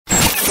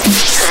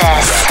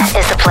This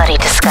is the Bloody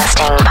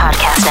Disgusting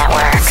Podcast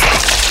Network.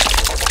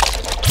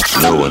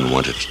 No one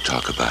wanted to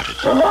talk about it.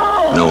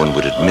 No one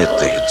would admit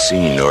they had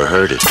seen or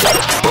heard it.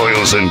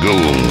 Boils and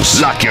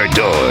ghouls, lock your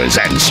doors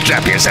and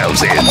strap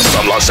yourselves in.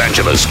 From Los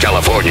Angeles,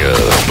 California,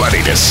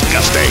 Bloody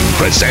Disgusting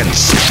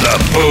presents the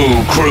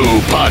Boo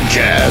Crew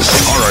Podcast.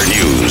 Horror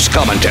news,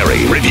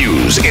 commentary,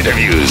 reviews,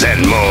 interviews,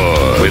 and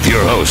more. With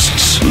your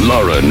hosts,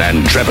 Lauren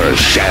and Trevor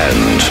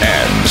Shand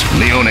and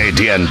Leone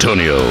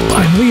D'Antonio.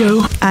 I'm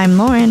Leo. I'm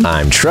Lauren.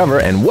 I'm Trevor,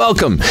 and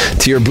welcome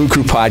to your Boo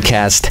Crew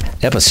Podcast,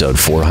 episode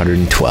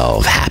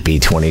 412. Happy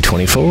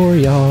 2024,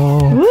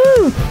 y'all.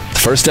 Woo!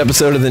 First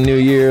episode of the new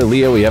year.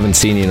 Leo, we haven't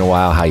seen you in a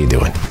while. How you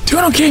doing?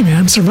 Doing okay, man.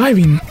 I'm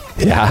surviving.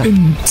 Yeah?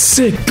 Been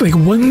sick, like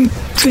one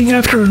thing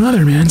after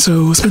another, man.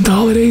 So spent the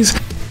holidays,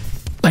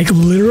 like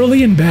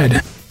literally in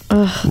bed.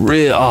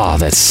 Really? Oh,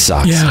 that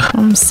sucks. Yeah.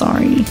 I'm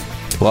sorry.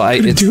 Well,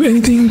 Didn't do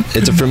anything.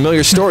 it's a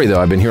familiar story, though.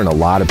 I've been hearing a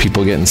lot of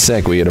people getting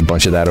sick. We had a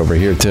bunch of that over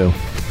here, too.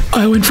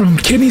 I went from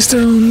kidney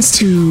stones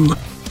to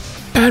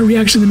bad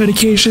reaction to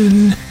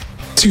medication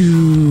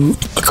to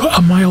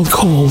a mild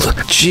cold. And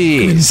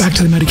Jeez. back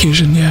to the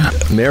medication, yeah.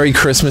 Merry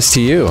Christmas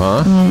to you,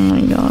 huh? Oh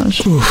my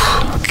gosh.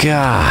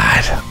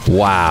 God.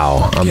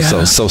 Wow. I'm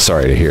Yeah. so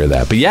sorry to hear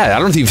that. But yeah, I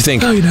don't even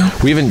think Oh, you know.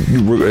 we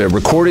haven't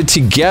recorded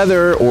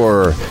together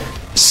or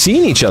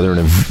seen each other in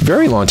a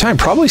very long time.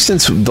 Probably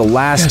since the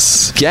last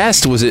Yes.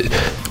 guest.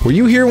 Were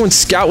you here when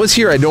Scout was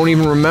here? I don't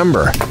even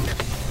remember.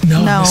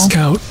 No, No. Miss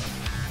Scout.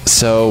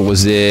 So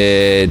was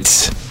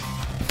it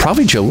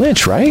probably Joe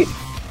Lynch, right?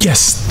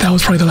 Yes, that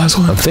was probably the last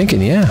one. I'm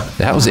thinking, yeah.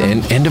 That was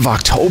end of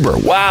October.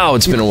 Wow,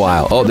 it's been a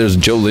while. Oh, there's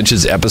Joe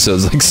Lynch's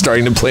episodes like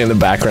starting to play in the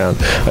background.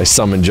 I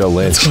summoned Joe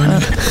Lynch.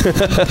 Funny.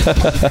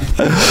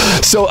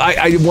 So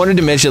I wanted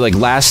to mention, like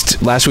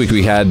last week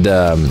we had,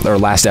 or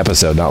last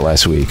episode, not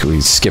last week.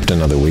 We skipped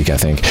another week, I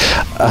think.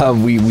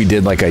 We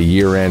did like a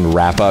year-end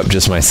wrap-up,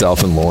 just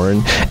myself and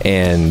Lauren.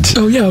 And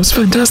Oh, yeah, it was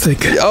fantastic.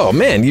 oh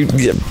man,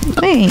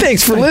 Hey.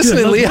 thanks for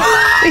listening, love Leo.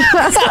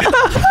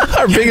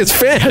 Our biggest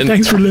fan.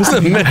 Thanks for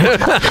listening. No,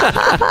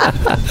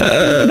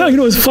 it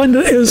was fun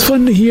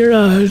to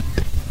hear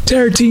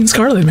Tara Teen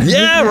Scarlett, man.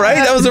 Yeah, right.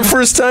 That was the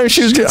first time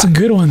she was. Got some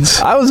good ones.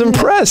 I was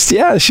impressed.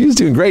 Yeah, she was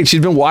doing great.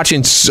 She's been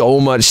watching so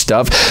much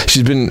stuff.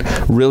 She's been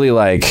really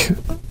like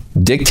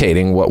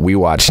dictating what we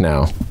watch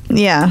now.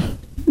 Yeah.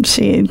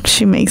 She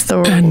makes the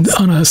rules. And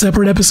on a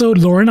separate episode,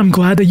 Lauren, I'm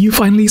glad that you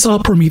finally saw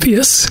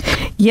Prometheus.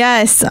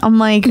 Yes. I'm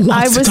like, I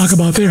Lots to was talk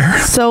about there.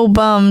 so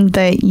bummed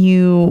that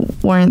you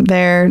weren't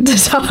there to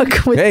talk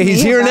with me. Hey,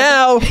 he's here about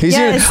now. it. He's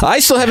Yes. here. I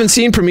still haven't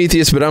seen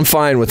Prometheus, but I'm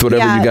fine with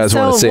whatever Yeah, you guys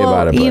want to say we'll-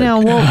 about it. But You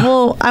know,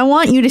 we'll, I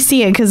want you to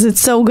see it because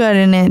it's so good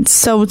and it's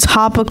so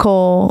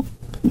topical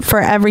for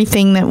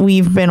everything that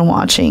we've been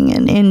watching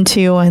and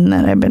into and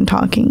that I've been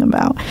talking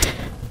about,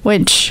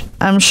 which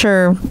I'm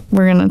sure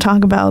we're going to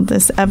talk about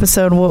this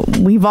episode, what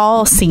we've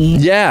all seen.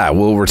 yeah,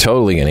 well, we're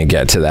totally going to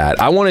get to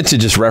that. I wanted to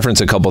just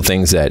reference a couple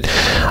things that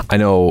I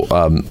know,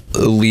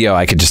 Leo,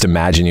 I could just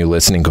imagine you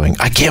listening going,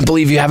 I can't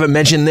believe you haven't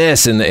mentioned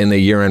this in the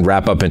year-end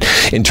wrap-up. And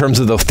in terms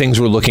of the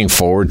things we're looking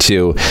forward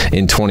to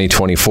in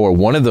 2024,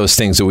 one of those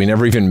things that we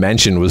never even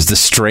mentioned was The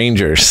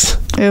Strangers.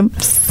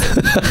 Oops.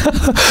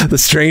 The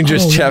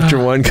Strangers Oh, yeah. Chapter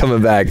 1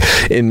 coming back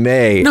in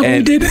May. No,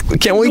 and we did.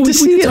 Can't wait No, to we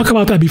see did it. talk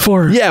about that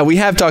before. Yeah, we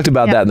have talked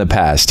about Yeah. that in the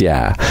past. Yeah.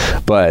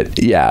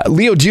 But yeah,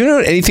 Leo, do you know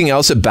anything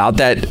else about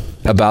that?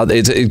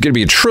 It's going to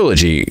be a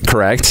trilogy,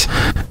 correct?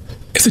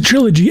 It's a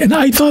trilogy, and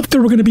I thought they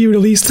were going to be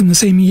released in the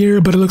same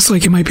year, but it looks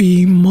like it might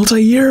be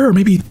multi-year or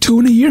maybe 2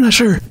 in a year, not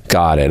sure.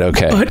 Got it.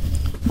 Okay. But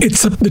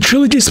the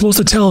trilogy is supposed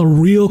to tell a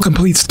real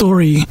complete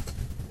story,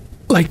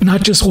 like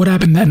not just what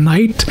happened that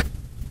night,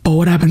 but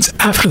what happens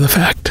after the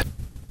fact.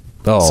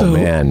 Oh so-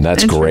 man,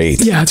 that's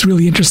great. Yeah, it's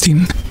really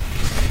interesting.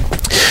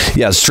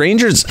 Yeah,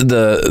 Strangers,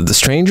 the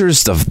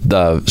Strangers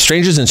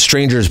and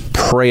Strangers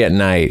Prey at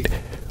Night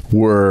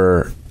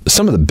were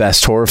some of the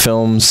best horror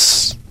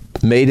films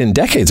made in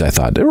decades. I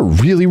thought they were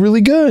really,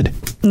 really good.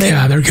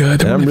 Yeah, they're good.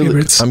 They're And one of my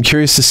favorites. I'm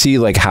curious to see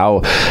like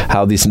how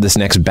this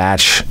next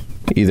batch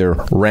either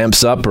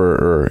ramps up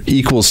or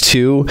equals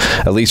to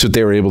at least what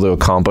they were able to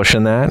accomplish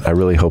in that. I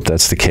really hope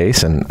that's the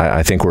case, and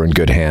I think we're in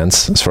good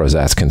hands as far as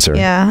that's concerned.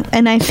 Yeah.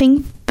 And I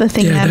think the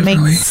thing Yeah, that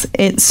definitely. makes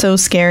it so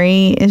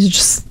scary is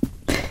just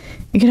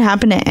it could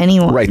happen to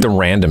anyone. Right, the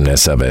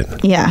randomness of it.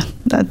 Yeah.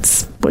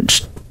 That's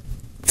which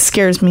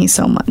scares me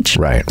so much.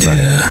 Right.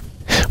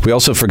 We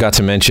also forgot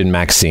to mention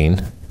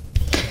Maxine.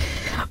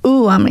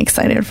 Ooh, I'm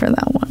excited for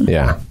that one.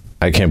 Yeah.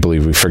 I can't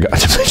believe we forgot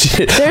to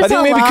mention it. There's I think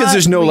a maybe because lot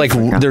there's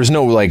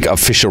no we forgot.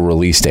 official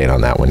release date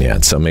on that one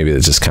yet. So maybe it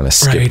just kind of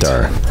skipped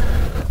Right.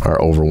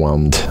 our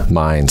overwhelmed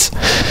minds.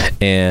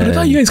 And But I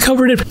thought you guys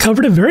covered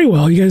it very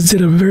well. You guys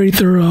did a very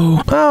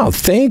thorough. oh,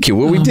 thank you.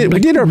 Well, we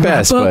did our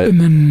best, wrap-up, but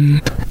and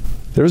then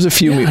there was a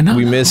few Yeah, I know.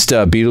 we missed.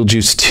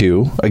 Beetlejuice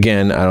 2.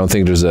 Again, I don't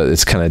think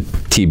it's kind of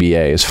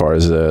TBA as far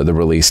as the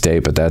release date,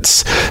 but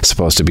that's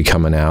supposed to be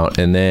coming out.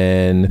 And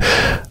then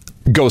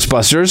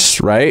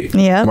Ghostbusters, right?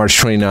 Yeah. March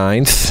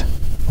 29th.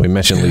 We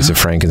mentioned Lisa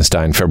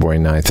Frankenstein, February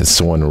 9th. It's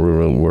the one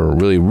we're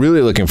really,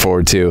 really looking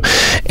forward to.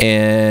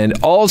 And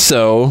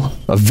also,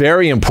 a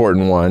very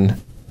important one,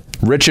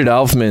 Richard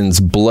Elfman's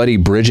Bloody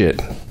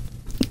Bridget.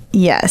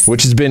 Yes.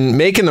 Which has been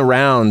making the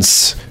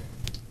rounds,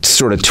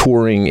 sort of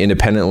touring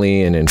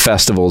independently and in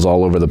festivals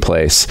all over the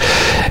place.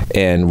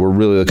 And we're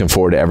really looking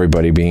forward to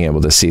everybody being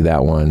able to see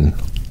that one,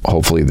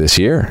 hopefully this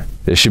year.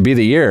 This should be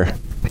the year.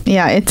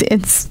 Yeah,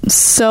 it's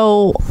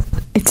so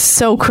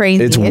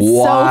crazy. It's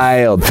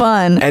wild. So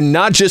fun. And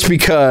not just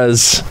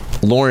because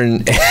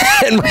Lauren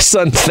and my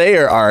son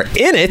Thayer are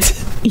in it.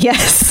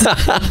 Yes.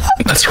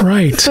 That's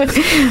right.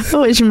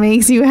 Which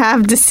makes you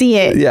have to see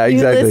it. Yeah,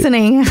 exactly. You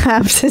listening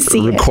have to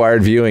see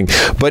Required viewing.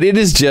 But it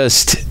is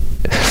just,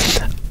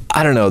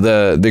 I don't know,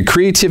 the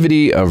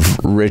creativity of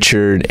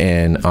Richard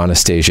and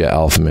Anastasia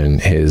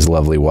Elfman, his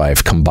lovely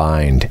wife,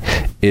 combined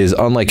is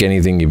unlike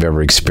anything you've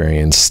ever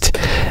experienced.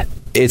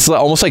 It's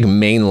almost like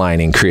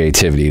mainlining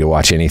creativity to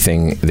watch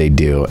anything they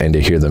do and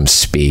to hear them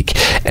speak.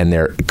 And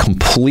they're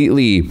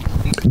completely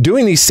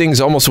doing these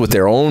things almost with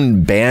their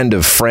own band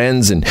of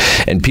friends and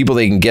people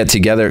they can get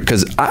together.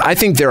 Because I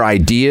think their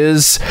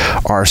ideas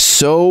are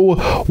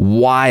so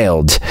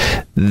wild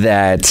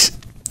that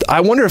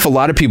I wonder if a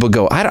lot of people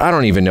go, I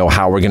don't even know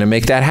how we're going to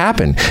make that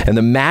happen. And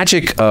the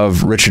magic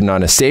of Richard and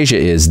Anastasia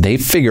is they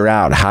figure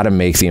out how to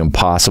make the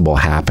impossible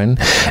happen.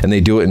 And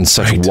they do it in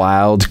such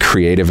wild,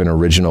 creative, and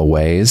original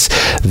ways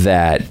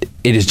that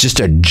it is just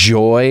a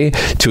joy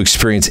to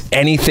experience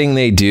anything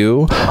they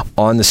do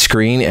on the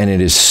screen. And it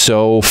is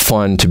so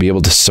fun to be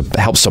able to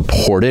help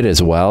support it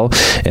as well.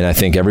 And I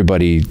think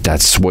everybody,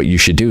 that's what you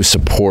should do.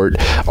 Support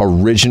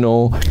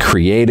original,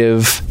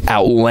 creative,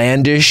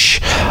 outlandish,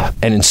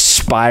 and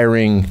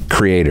inspiring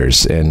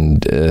creators.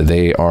 And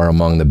they are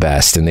among the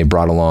best. And they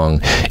brought along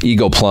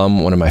Eagle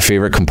Plum, one of my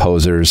favorite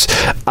composers.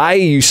 I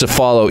used to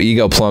follow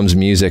Eagle Plum's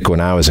music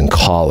when I was in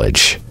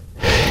college.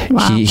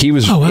 Wow. He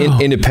was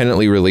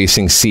independently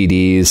releasing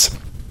CDs.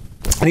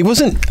 And he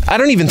wasn't, I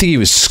don't even think he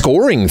was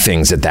scoring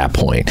things at that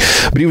point,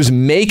 but he was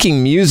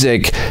making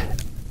music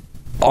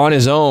on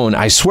his own,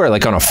 I swear,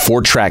 like on a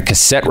 4-track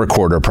cassette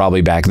recorder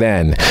probably back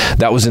then,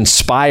 that was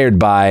inspired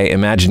by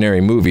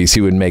imaginary movies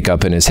he would make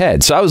up in his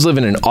head. So I was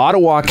living in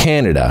Ottawa,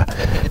 Canada,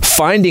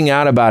 finding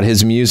out about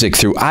his music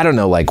through, I don't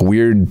know, like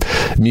weird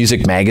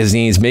music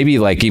magazines, maybe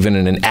like even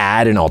in an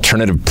ad in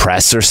Alternative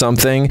Press or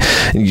something,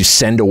 and you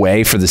send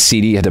away for the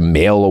CD, you had to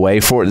mail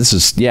away for it. This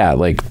was,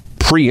 like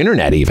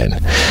pre-internet even.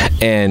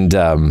 And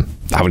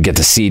I would get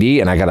the CD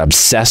and I got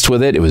obsessed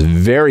with it. It was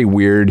very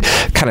weird,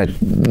 kind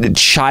of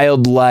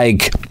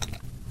childlike,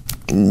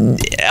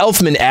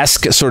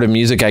 Elfman-esque sort of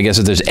music, I guess,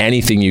 if there's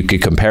anything you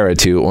could compare it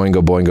to.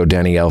 Oingo Boingo,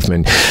 Danny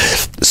Elfman.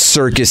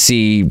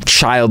 Circusy,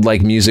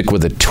 childlike music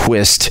with a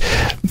twist,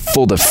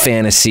 full of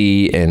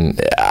fantasy, and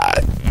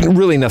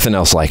really nothing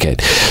else like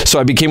it.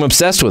 So I became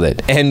obsessed with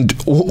it. And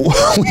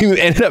we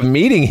ended up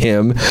meeting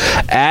him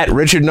at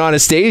Richard and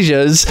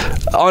Anastasia's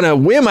on a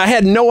whim. I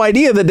had no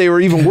idea that they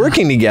were even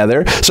working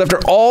together. So after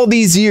all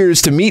these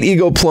years to meet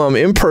Eagle Plum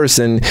in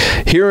person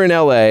here in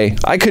LA,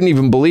 I couldn't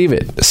even believe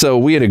it. So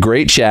we had a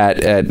great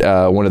chat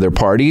at one of their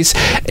parties,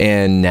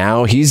 and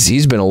now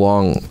he's been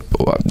along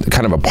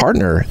kind of a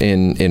partner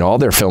in all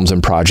their films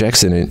and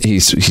projects, and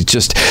he's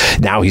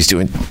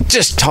doing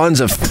just tons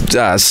of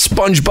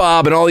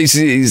SpongeBob and all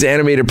these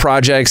animated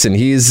projects, and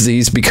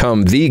he's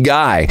become the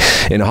guy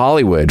in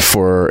Hollywood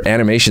for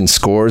animation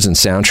scores and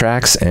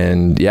soundtracks,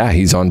 and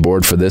he's on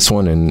board for this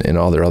one and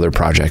all their other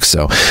projects.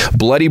 So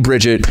Bloody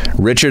Bridget,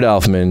 Richard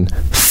Elfman,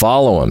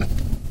 follow him.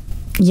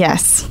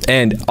 Yes.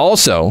 And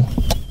also,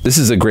 this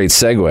is a great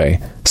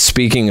segue.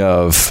 Speaking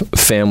of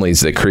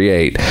families that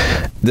create,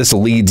 this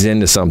leads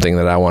into something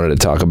that I wanted to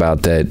talk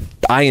about that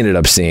I ended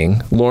up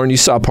seeing. Lauren, you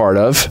saw part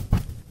of.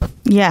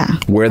 Yeah.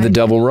 Where the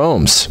Devil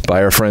Roams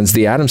by our friends,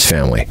 the Addams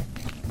Family.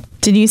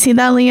 Did you see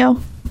that, Leo?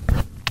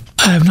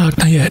 I have not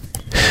yet.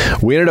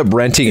 We ended up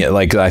renting it,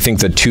 like, I think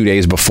the 2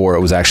 days before it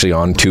was actually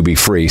on Tubi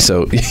Free.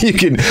 So you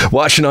can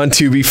watch it on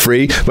Tubi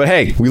Free. But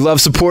hey, we love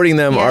supporting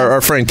them. Yeah.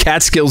 Our friend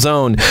Catskill's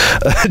own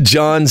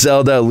John,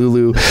 Zelda,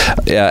 Lulu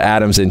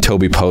Adams, and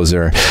Toby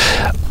Poser.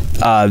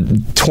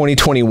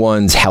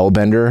 2021's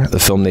Hellbender, the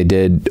film they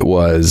did,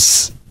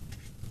 was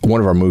one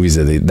of our movies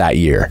of that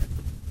year.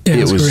 Yeah,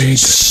 it was great.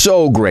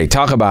 So great.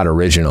 Talk about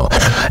original.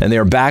 And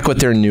they're back with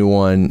their new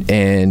one,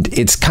 and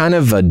it's kind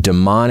of a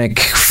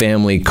demonic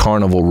family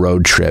carnival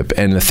road trip.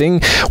 And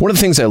one of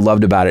the things I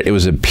loved about it, it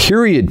was a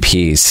period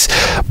piece,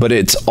 but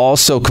it's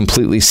also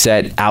completely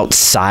set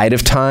outside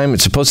of time.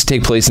 It's supposed to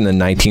take place in the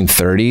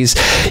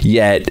 1930s,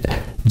 yet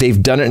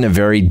they've done it in a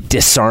very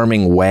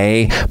disarming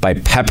way by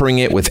peppering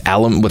it with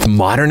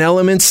modern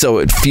elements, so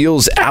it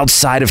feels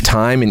outside of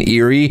time and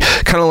eerie,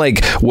 kind of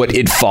like what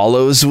It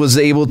Follows was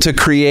able to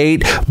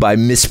create by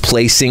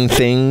misplacing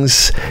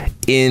things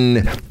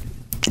in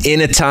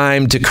a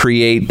time to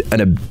create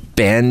an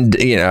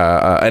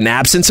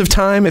absence of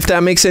time, if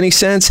that makes any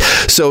sense.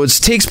 So it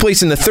takes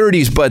place in the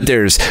 30s, but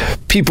there's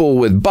people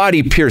with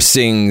body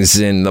piercings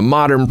and the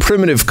modern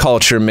primitive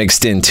culture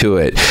mixed into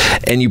it,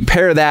 and you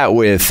pair that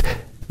with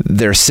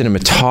their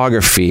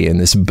cinematography and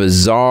this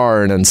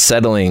bizarre and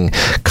unsettling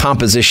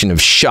composition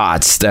of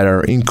shots that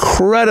are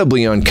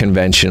incredibly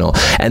unconventional.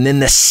 And then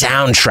the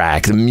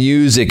soundtrack, the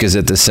music is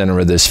at the center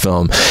of this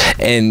film.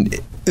 And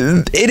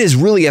it is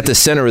really at the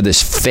center of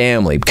this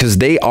family because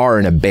they are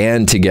in a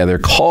band together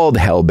called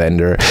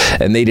Hellbender,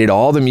 and they did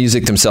all the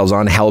music themselves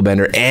on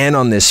Hellbender and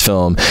on this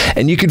film.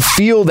 And you could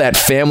feel that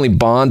family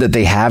bond that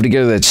they have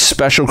together, that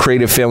special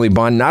creative family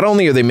bond. Not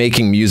only are they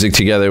making music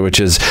together, which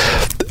is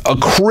a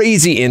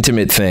crazy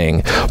intimate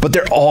thing, but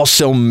they're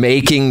also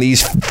making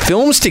these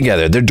films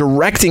together. They're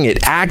directing it,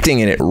 acting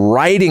in it,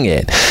 writing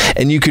it,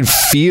 and you could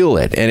feel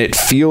it, and it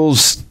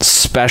feels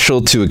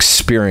special to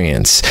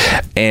experience.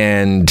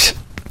 And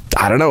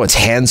I don't know, it's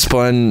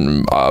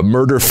hand-spun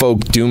murder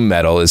folk doom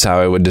metal is how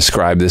I would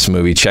describe this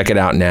movie. Check it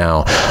out now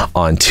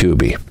on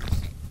Tubi.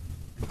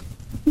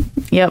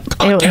 Yep.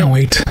 I can't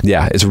wait.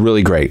 Yeah, it's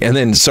really great. And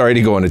then, sorry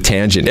to go on a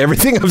tangent.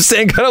 Everything I'm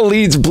saying kind of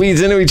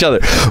bleeds into each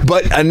other.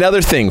 But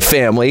another thing,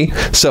 family.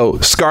 So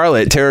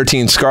Scarlett, Terror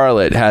Teen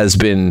Scarlett, has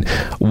been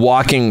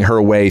walking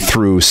her way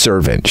through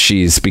Servant.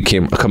 She's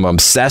become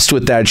obsessed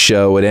with that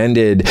show. It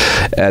ended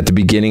at the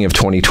beginning of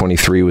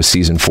 2023 with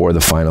season 4, the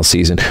final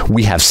season.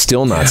 We have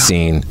still not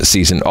seen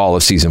all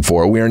of season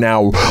 4. We are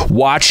now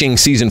watching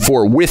season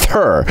 4 with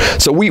her.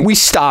 So we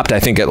stopped, I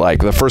think, at like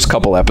the first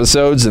couple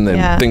episodes, and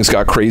then things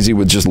got crazy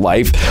with just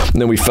life,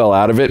 and then we fell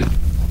out of it.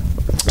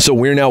 So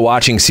we're now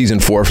watching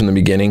season 4 from the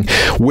beginning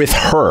with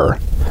her.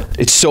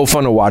 It's so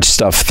fun to watch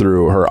stuff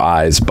through her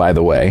eyes, by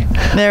the way.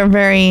 They're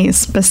very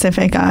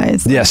specific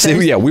eyes. Yes,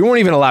 we weren't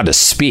even allowed to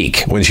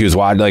speak when she was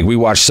watching. Like, we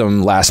watched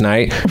some last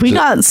night. We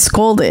got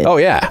scolded. Oh,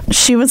 yeah.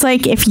 She was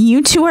like, if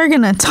you two are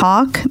going to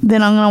talk,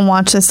 then I'm going to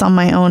watch this on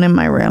my own in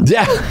my room.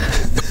 Yeah.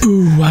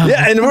 Ooh, wow.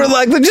 Yeah, and we're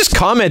like just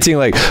commenting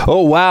like,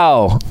 oh,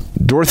 wow,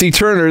 Dorothy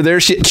Turner, there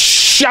she...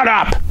 Shut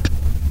up!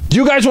 Do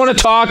you guys want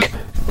to talk?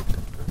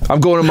 I'm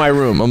going to my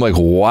room. I'm like,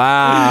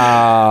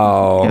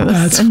 wow. It was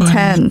That's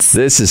intense.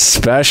 This is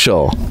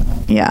special.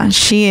 Yeah,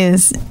 she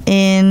is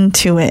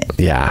into it.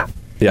 Yeah.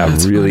 Yeah,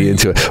 That's really funny.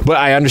 into it. But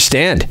I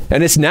understand.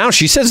 And it's now,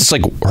 she says it's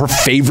like her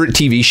favorite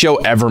TV show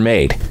ever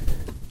made.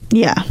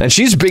 Yeah. And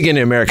she's big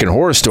into American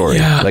Horror Story.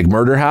 Yeah. Like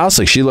Murder House.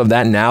 Like, she loved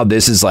that. Now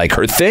this is like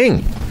her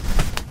thing.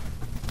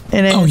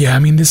 It is. Oh yeah, I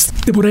mean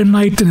what M.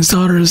 Night and his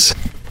daughters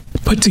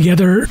put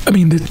together. I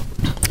mean, the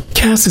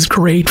cast is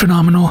great,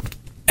 phenomenal,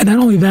 and not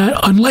only that,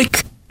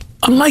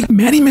 unlike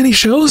many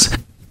shows,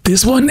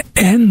 this one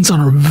ends on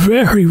a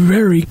very,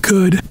 very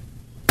good,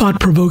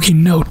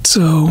 thought-provoking note.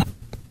 So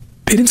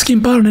they didn't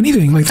skimp out on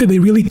anything. Like they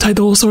really tied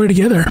the whole story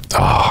together.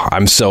 Oh,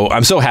 I'm so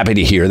happy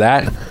to hear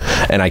that,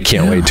 and I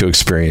can't wait to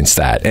experience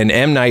that. And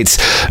M. Night's,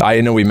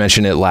 I know we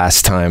mentioned it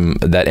last time,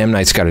 that M.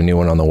 Night's got a new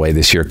one on the way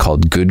this year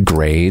called Good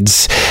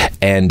Grades,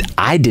 and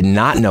I did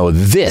not know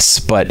this,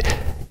 but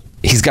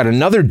he's got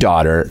another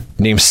daughter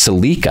named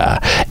Salika,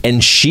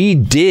 and she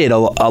did a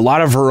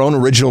lot of her own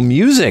original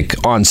music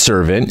on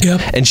Servant.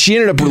 Yep. And she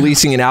ended up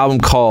releasing an album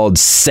called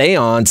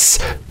Seance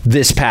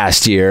this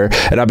past year,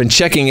 and I've been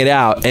checking it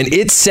out, and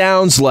it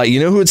sounds like, you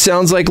know who it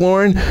sounds like,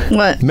 Lauren?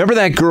 What? Remember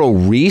that girl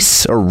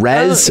Reese or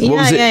Rez? Oh, What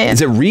was it? yeah.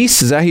 Is it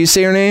Reese? Is that how you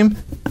say her name?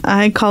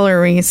 I call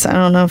her Reese. I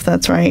don't know if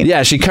that's right.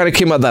 Yeah, she kind of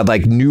came out that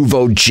like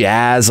nouveau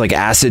jazz, like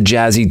acid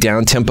jazzy,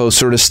 down tempo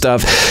sort of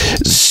stuff.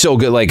 So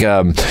good, like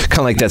kind of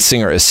like that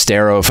singer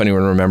Estero, if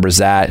anyone remembers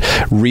that.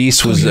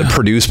 Reese was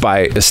produced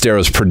by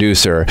Estero's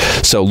producer.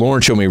 So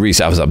Lauren showed me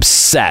Reese. I was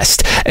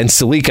obsessed, and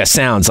Salika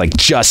sounds like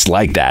just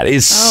like that.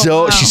 She's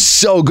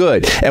so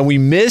good. And we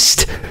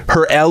missed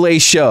her LA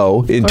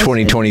show in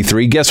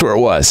 2023. Guess where it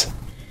was?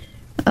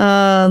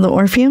 The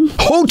Orpheum?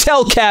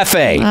 Hotel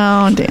Cafe.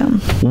 Oh, damn.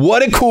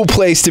 What a cool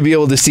place to be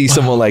able to see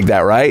someone like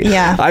that, right?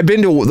 Yeah. I've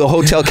been to the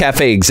Hotel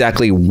Cafe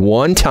exactly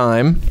one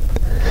time,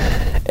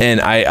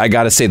 and I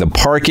got to say the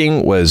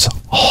parking was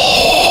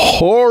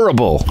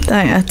horrible.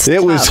 That's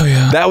It was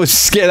tough. that was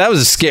scary. That was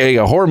a scary.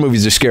 Horror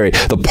movies are scary.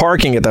 The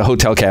parking at the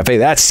Hotel Cafe,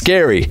 that's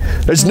scary.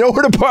 There's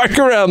nowhere to park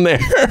around there.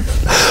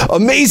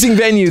 Amazing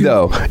venue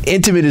though,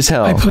 intimate as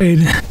hell. I played.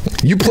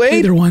 You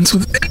played? there once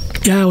with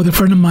a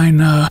friend of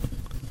mine.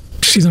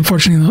 She's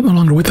unfortunately no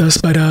longer with us,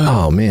 but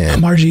Oh man.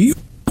 Margie.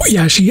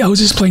 Yeah, I was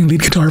just playing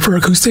lead guitar for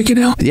acoustic,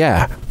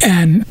 Yeah.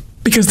 and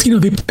because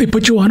they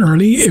put you on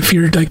early if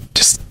you're like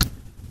just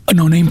a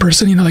no-name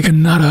person, they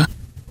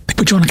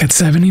put you on like at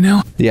 7,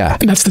 Yeah.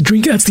 and that's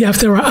the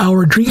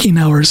after-hour drinking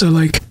hour. So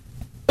like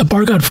the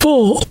bar got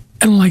full,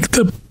 and like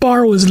the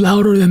bar was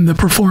louder than the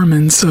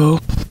performance.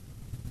 So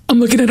I'm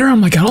looking at her, I'm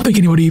like, I don't think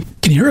anybody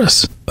can hear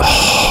us.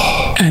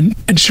 and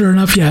sure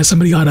enough,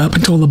 somebody got up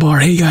and told the bar,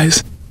 hey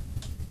guys,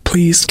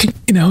 please,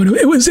 and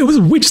it was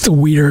just a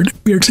weird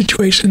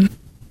situation.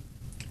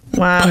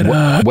 Wow.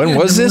 But When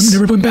was this?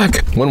 Never went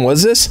back. When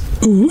was this?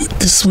 Ooh,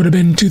 this would have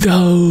been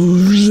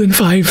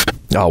 2005.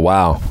 Oh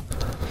wow.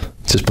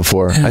 Just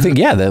before. I think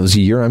that was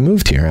the year I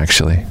moved here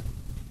actually.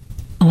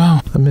 Oh,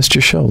 wow. I missed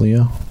your show,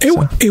 Leo.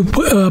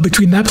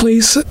 Between that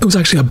place, it was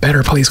actually a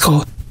better place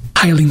called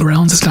Highland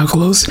Grounds. It's now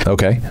closed.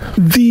 Okay.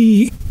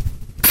 The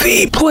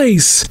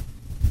place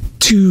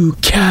to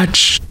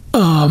catch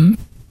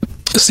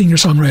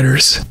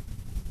singer-songwriters.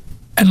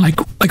 And like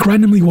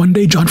randomly one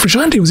day, John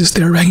Frusciante was just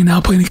there hanging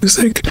out playing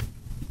acoustic.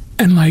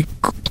 And like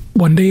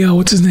one day,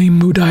 what's his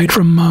name, who died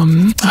from,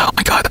 oh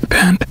my God, the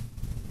band.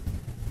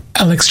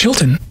 Alex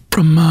Chilton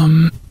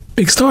from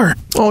Big Star.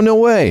 Oh, no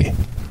way.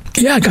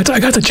 Yeah, I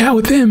got to chat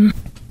with him.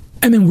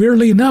 And then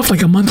weirdly enough,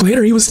 like a month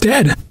later, he was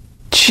dead.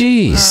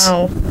 Jeez.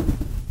 Wow.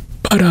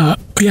 But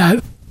yeah,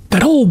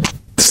 that whole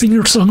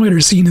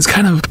singer-songwriter scene is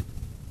kind of,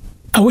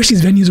 I wish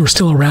these venues were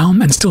still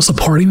around and still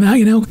supporting that,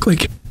 you know?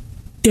 Like,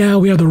 yeah,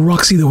 we have the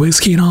Roxy, the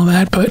Whiskey and all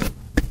that, but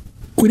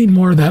we need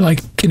more of that,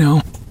 like, you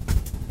know,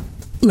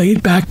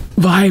 laid-back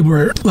vibe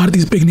where a lot of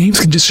these big names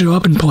can just show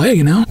up and play,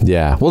 you know?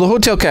 Yeah. Well, the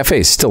Hotel Cafe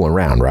is still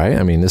around, right?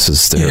 I mean, this is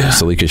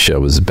Salika's show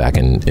was back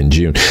in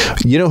June.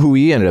 You know who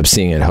we ended up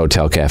seeing at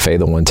Hotel Cafe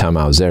the one time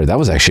I was there? That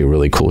was actually a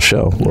really cool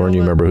show. Lauren, you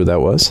remember who that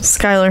was?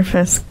 Skylar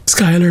Fisk.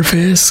 Skylar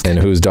Fisk. And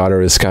whose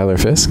daughter is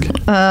Skylar Fisk?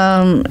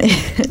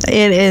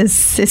 It is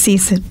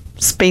Sissy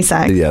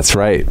Spacek. Yeah, that's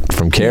right.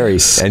 From Carrie.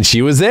 And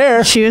she was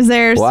there. She was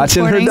there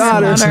watching her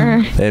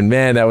daughter. And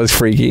man, that was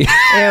freaky.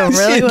 It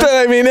really was.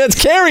 I mean,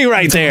 that's Carrie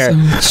right there.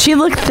 She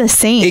looked the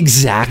same.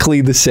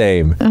 Exactly the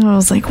same. And I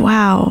was like,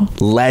 wow.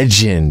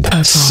 Legend.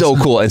 That's so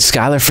awesome. cool. And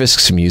Skylar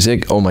Fisk's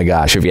music, oh my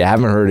gosh, if you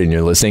haven't heard it and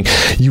you're listening,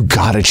 you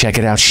gotta check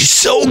it out. She's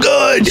so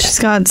good. She's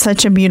got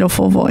such a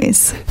beautiful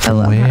voice. I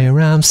love her.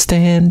 Where I'm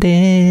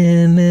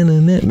standing.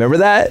 Remember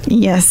that?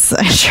 Yes,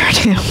 I sure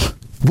do.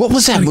 What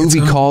was that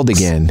movie called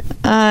again?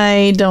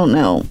 I don't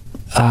know.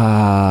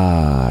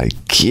 God,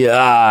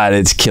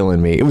 it's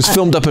killing me. It was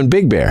filmed up in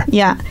Big Bear.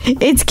 Yeah,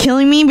 it's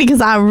killing me because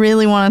I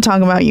really want to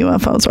talk about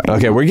UFOs right now.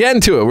 Okay, we're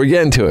getting to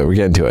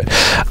it.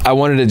 I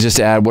wanted to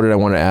just add, what did I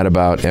want to add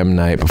about M.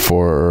 Night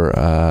before?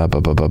 Oh,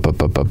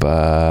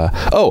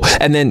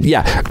 and then,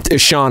 yeah,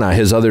 Shauna,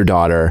 his other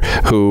daughter,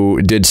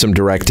 who did some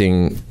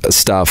directing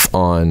stuff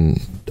on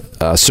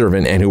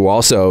Servant and who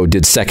also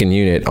did second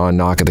unit on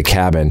Knock at the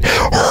Cabin.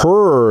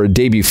 Her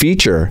debut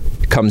feature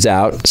comes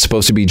out,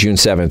 supposed to be June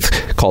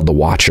 7th, called The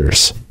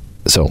Watchers.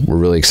 So we're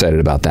really excited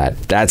about that.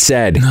 That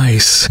said,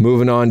 Nice.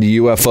 Moving on to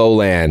UFO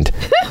land.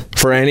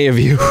 For any of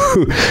you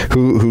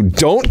who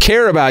don't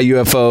care about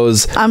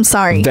UFOs, I'm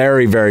sorry.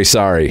 Very, very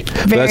sorry.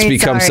 That's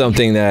become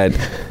something that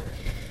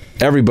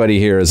everybody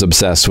here is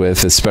obsessed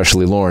with,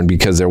 especially Lauren,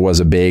 because there was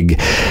a big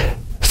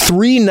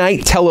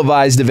 3-night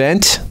televised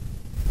event.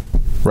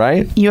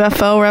 Right?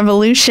 UFO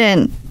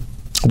Revolution.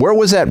 Where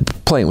was that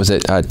playing? Was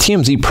it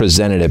TMZ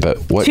presented it, but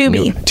what?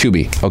 Tubi.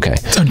 Tubi. Okay.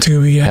 It's on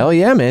Tubi, yeah. Hell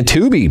yeah, man.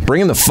 Tubi.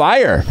 Bringing the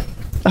fire.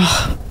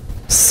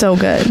 So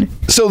good.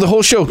 So the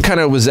whole show kind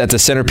of was at the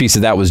centerpiece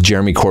of that was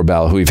Jeremy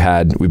Corbell, who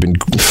we've been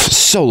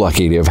so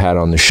lucky to have had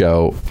on the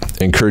show.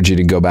 I encourage you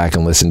to go back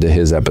and listen to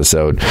his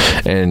episode.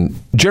 And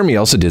Jeremy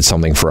also did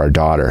something for our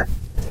daughter,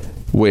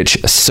 which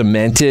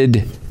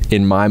cemented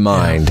in my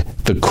mind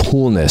the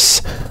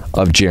coolness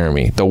of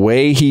Jeremy. The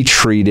way he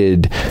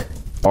treated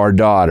our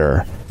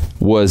daughter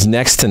was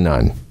next to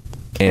none.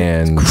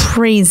 And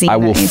crazy. I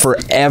will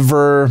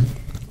forever,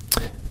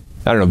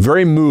 I don't know,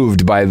 very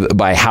moved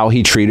by how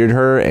he treated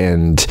her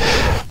and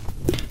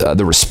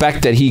the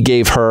respect that he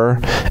gave her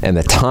and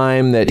the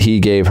time that he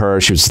gave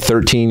her. She was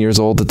 13 years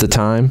old at the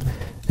time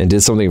and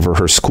did something for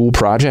her school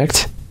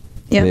project.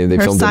 Yeah, they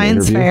her filmed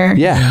science an interview.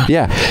 fair.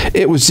 Yeah.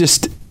 It was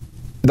just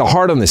the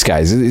heart on this guy.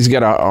 He's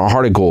got a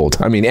heart of gold.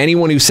 I mean,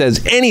 anyone who says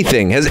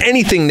has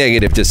anything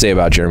negative to say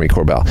about Jeremy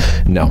Corbell,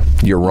 no,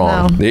 you're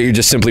wrong. No. You're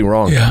just simply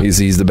wrong. Yeah.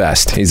 He's the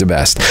best. He's the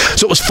best.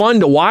 So it was fun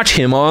to watch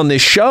him on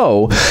this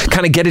show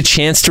kind of get a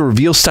chance to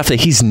reveal stuff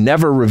that he's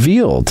never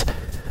revealed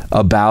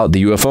about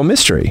the UFO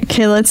mystery.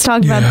 Okay, let's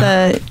talk about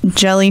the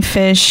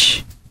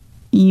jellyfish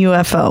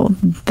UFO.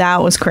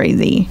 That was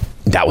crazy.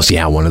 That was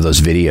one of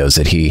those videos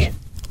that he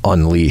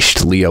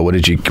unleashed. Leo, what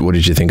did you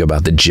think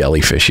about the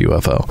jellyfish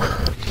UFO?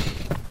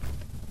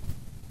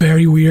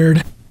 Very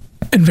weird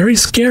and very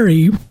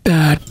scary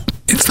that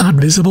it's not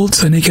visible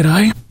to the naked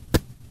eye,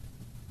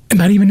 and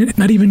not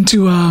even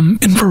to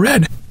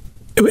infrared.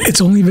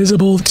 It's only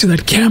visible to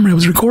that camera it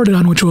was recorded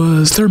on, which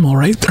was thermal,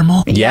 right?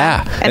 Thermal.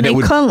 Yeah, And they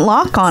couldn't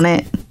lock on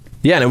it.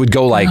 Yeah, and it would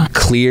go like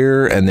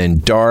clear and then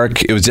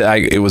dark. It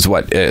was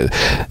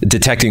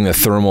detecting the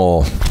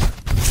thermal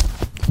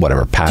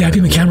whatever pattern. Yeah, I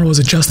think the camera was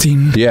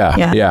adjusting.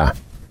 Yeah.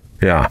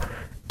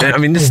 And, I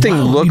mean, this thing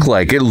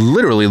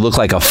literally looked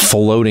like a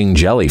floating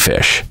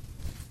jellyfish.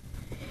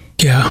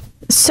 Yeah.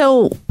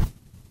 So,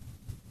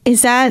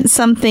 is that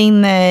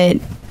something that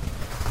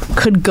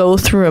could go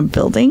through a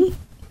building?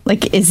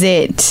 Like, is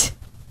it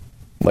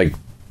like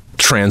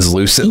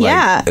translucent?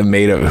 Yeah. Like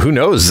made of, who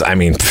knows? I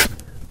mean,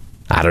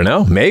 I don't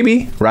know.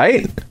 Maybe,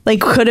 right?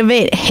 like could have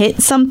it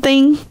hit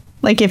something?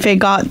 Like if it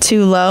got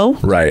too low?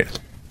 Right.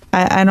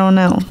 I don't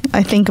know.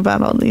 I think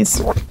about all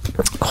these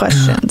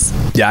questions.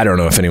 Yeah, I don't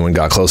know if anyone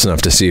got close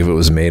enough to see if it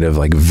was made of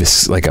like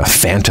a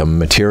phantom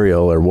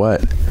material or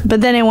what.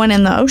 But then it went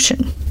in the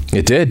ocean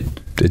It did.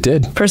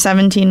 for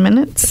 17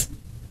 minutes.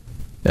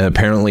 And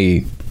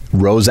apparently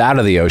rose out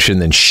of the ocean,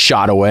 then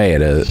shot away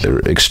at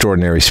an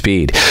extraordinary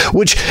speed.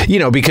 Which,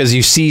 because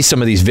you see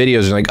some of these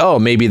videos and like, oh,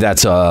 maybe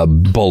that's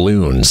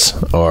balloons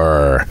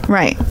or...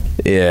 Right.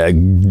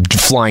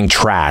 flying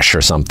trash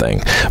or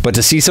something. But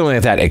to see something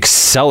like that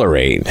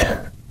accelerate.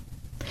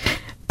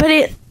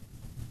 But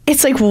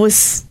it's like,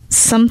 was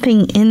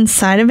something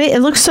inside of it? It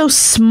looks so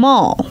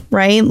small,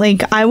 right?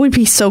 Like, I would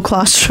be so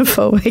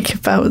claustrophobic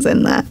if I was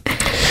in that.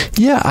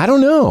 Yeah, I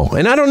don't know.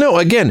 And I don't know.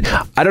 Again,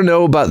 I don't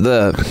know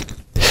about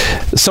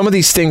some of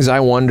these things. I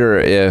wonder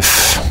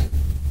if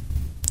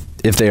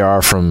they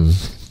are from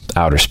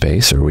outer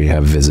space, or we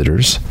have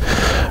visitors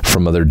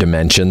from other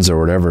dimensions or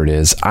whatever it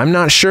is. I'm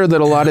not sure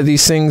that a lot of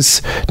these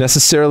things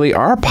necessarily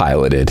are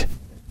piloted,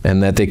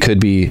 and that they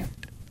could be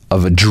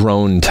of a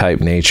drone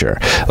type nature.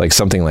 Like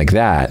something like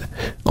that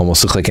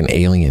almost looked like an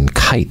alien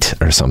kite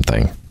or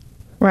something.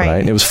 Right.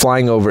 And it was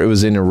flying over. It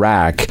was in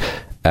Iraq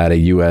at a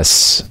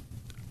U.S.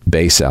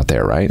 base out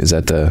there, right? Is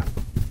that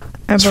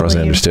as far as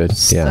I understood?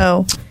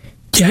 Yeah.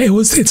 Yeah,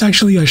 it's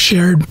actually a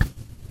shared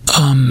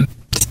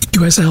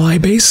U.S. ally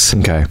base.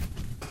 Okay.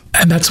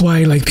 And that's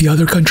why, like, the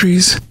other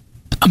countries,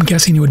 I'm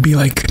guessing it would be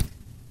like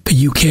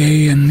the UK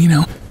and,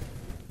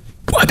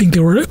 I think they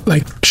were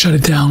like shut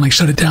it down like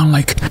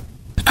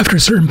after a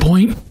certain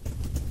point.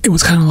 It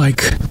was kind of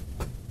like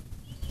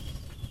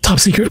top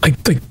secret, like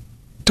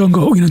don't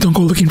go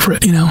looking for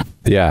it,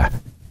 Yeah.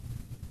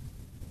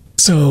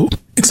 So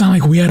it's not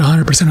like we had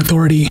 100%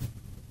 authority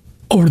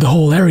over the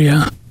whole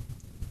area.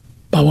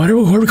 But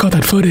whoever caught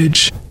that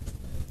footage,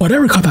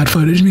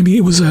 maybe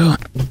it was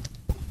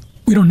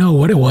we don't know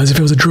what it was, if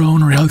it was a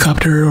drone or a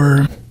helicopter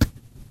or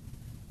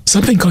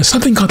something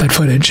caught that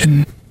footage.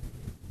 And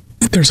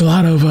there's a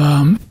lot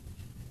of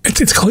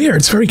it's clear.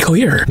 It's very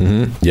clear.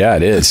 Mm-hmm. Yeah,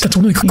 it is. That's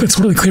one of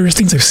the clearest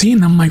things I've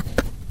seen. I'm like,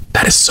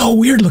 that is so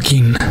weird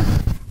looking.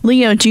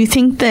 Leo, do you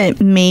think that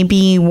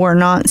maybe we're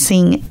not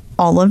seeing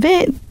all of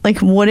it? Like,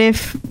 what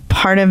if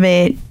part of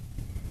it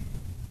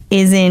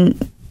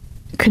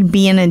could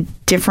be in a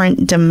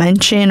different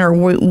dimension, or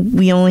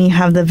we only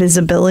have the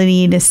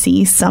visibility to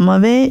see some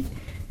of it,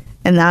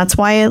 and that's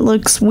why it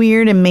looks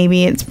weird, and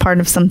maybe it's part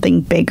of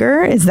something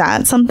bigger? Is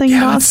that something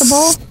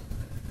possible?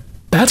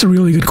 That's a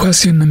really good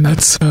question, and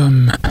that's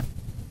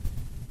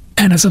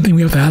something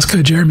we have to ask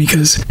Jeremy,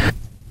 because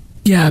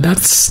at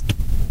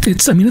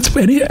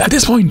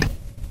this point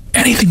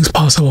anything's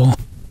possible.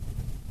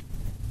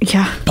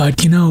 Yeah.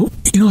 But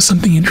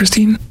something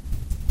interesting?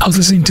 I was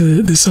listening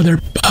to this other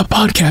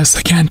podcast.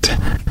 I can't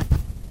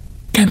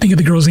think of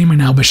the girl's name right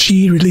now, but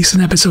she released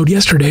an episode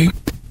yesterday,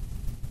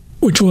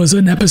 which was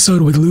an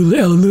episode with Lou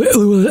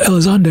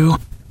Elizondo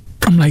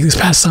from like this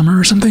past summer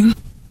or something.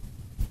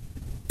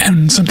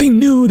 And something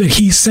new that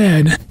he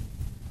said,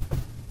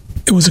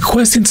 it was a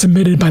question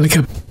submitted by like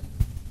a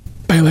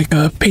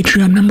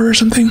Patreon member or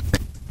something.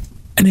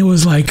 And it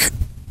was like,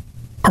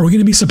 are we going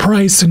to be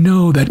surprised to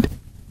know that,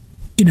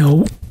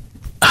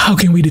 how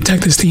can we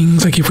detect these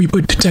things? Like if we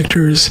put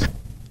detectors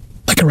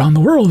like around the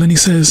world. And he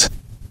says,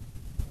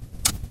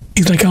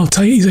 I'll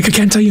tell you, I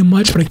can't tell you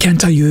much, but I can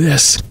tell you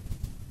this.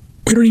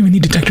 We don't even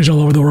need detectors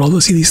all over the world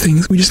to see these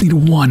things. We just need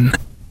one.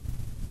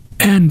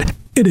 And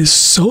it is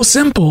so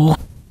simple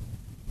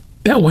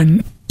that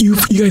when you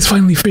guys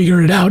finally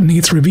figure it out and it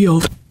gets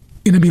revealed,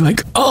 you're going to be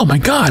like, oh my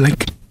God,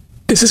 like,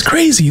 this is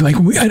crazy. Like,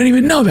 I didn't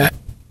even know that.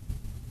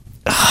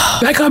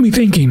 That got me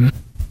thinking.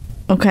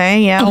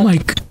 Okay, yeah. I'm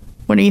like,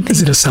 what do you think?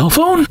 Is it a cell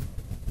phone?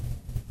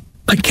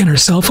 Like, can our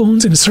cell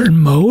phones in a certain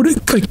mode,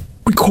 like,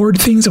 record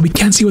things that we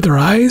can't see with our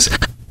eyes?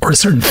 Or a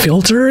certain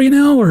filter,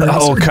 or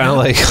kind of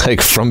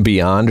like From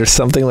Beyond or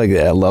something, like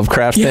that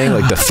Lovecraft thing,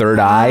 like the third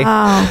eye,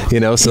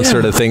 some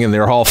sort of thing, and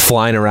they're all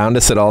flying around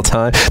us at all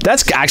times.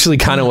 That's actually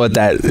kind of what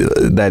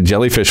that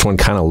jellyfish one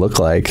kind of looked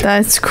like.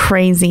 That's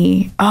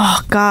crazy.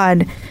 Oh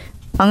God,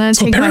 I'm gonna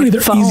take my phone. Apparently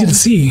they're easy to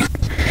see.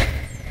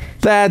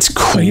 That's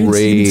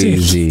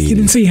crazy. He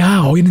didn't say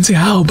how,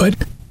 but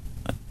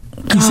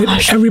he said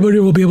everybody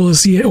will be able to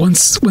see it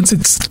once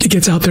it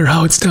gets out there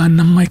how it's done.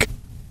 I'm like,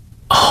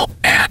 oh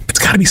man, it's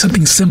got to be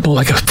something simple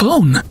like a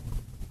phone.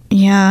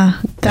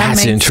 Yeah,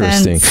 that's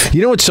interesting. Sense.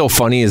 You know what's so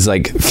funny is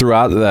like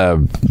throughout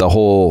the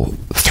whole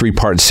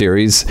 3-part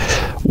series,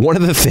 one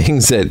of the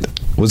things that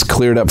was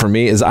cleared up for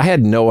me is I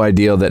had no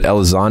idea that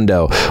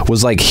Elizondo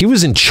was like, he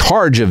was in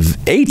charge of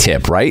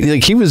ATIP, right?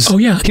 Like he was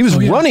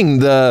running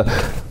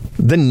the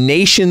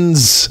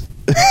nation's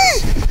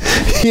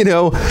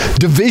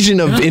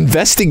division of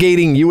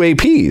investigating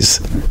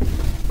UAPs.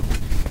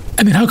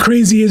 I mean, how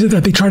crazy is it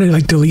that they try to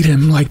like delete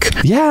him? Like,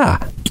 yeah,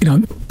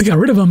 they got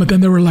rid of him, but then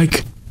they were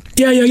like,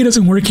 yeah, he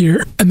doesn't work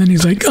here. And then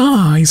he's like,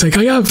 I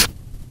have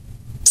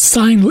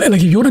signed,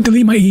 like, if you want to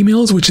delete my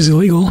emails, which is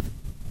illegal,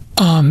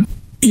 I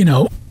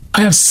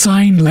have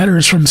signed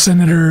letters from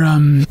Senator,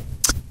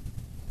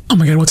 oh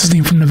my God, what's his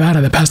name from Nevada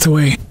that passed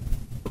away?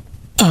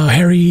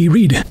 Harry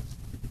Reid.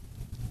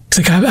 It's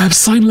like, I have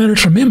signed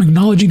letters from him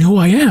acknowledging who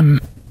I am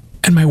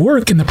and my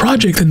work and the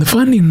project and the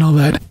funding and all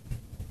that.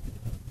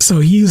 So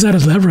he used that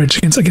as leverage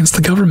against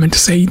the government to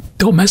say,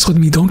 don't mess with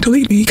me, don't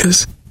delete me,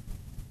 because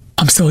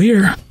I'm still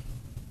here.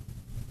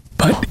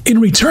 But in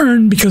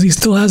return, because he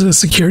still has a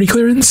security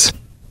clearance,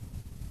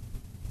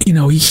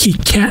 he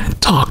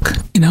can't talk,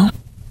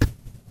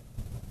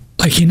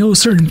 Like, he knows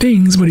certain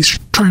things, but he's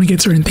trying to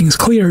get certain things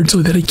cleared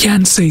so that he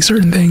can say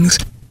certain things.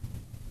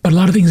 But a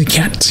lot of things he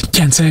can't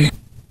say.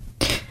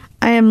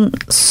 I am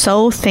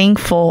so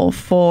thankful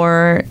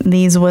for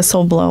these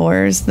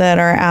whistleblowers that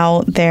are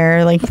out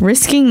there, like,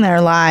 risking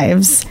their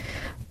lives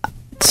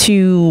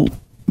to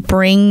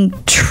bring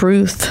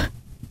truth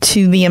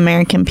to the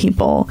American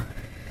people.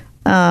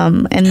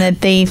 And that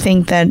they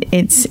think that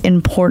it's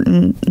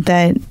important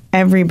that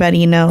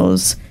everybody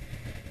knows.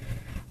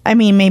 I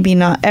mean, maybe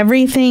not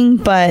everything,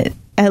 but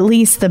at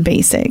least the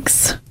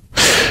basics.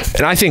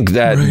 And I think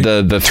that Right.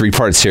 the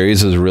 3-part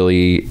series is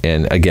really,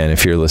 and again,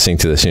 if you're listening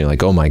to this and you're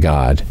like, oh my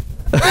God,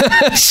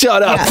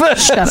 shut up. Yeah,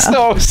 shut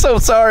up. So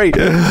sorry.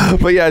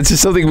 But yeah, it's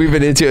just something we've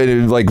been into,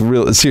 and like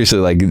real seriously,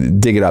 like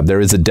dig it up. There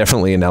is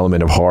definitely an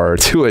element of horror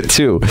to it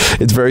too.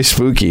 It's very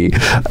spooky.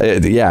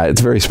 Yeah, it's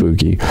very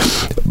spooky.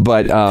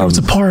 But There was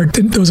a part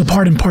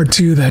in part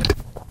 2 that,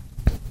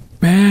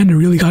 man, it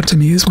really got to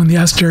me, is when they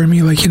asked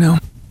Jeremy, like,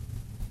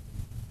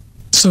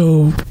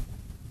 so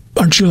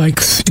aren't you, like,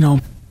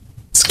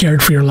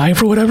 scared for your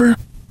life or whatever?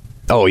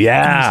 oh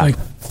yeah.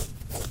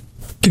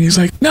 And he's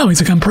like, no,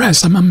 he's like, I'm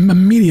press,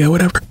 I'm media,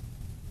 whatever.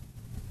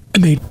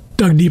 And they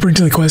dug deeper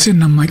into the question,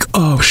 and I'm like,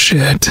 oh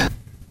shit.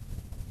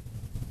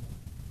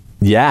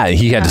 Yeah,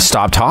 he had to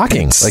stop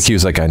talking. Like he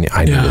was like, I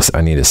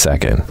need a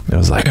second. I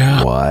was like,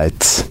 Yeah.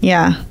 what?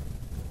 Yeah.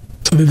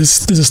 So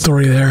there's a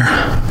story there.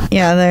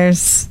 Yeah,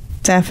 there's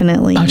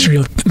definitely. I'm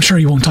sure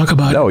you won't talk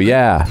about it. Oh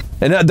yeah,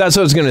 and that's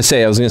what I was going to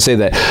say. I was going to say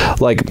that,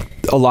 like,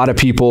 a lot of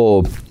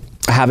people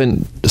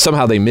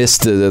somehow they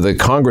missed the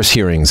Congress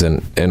hearings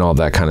and all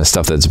that kind of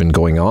stuff that's been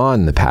going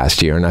on the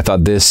past year. And I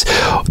thought this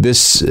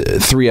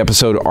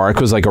 3-episode arc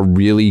was like a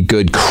really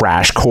good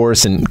crash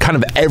course and kind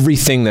of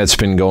everything that's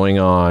been going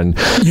on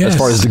as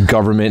far as the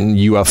government and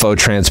UFO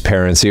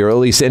transparency, or at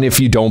least, and if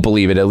you don't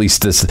believe it, at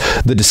least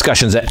the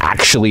discussions that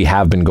actually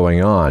have been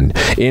going on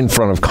in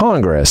front of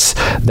Congress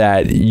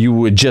that you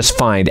would just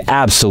find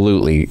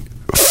absolutely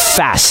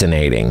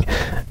fascinating.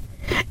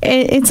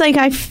 It's like,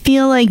 I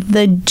feel like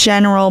the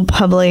general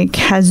public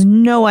has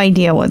no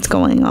idea what's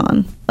going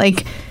on.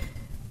 Like,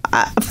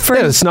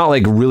 it's not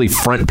like really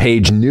front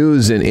page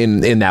news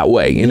in that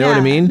way. You know what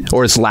I mean?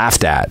 Or it's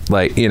laughed at.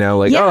 Like,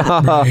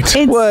 it's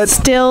what?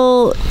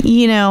 Still,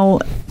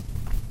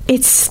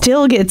 it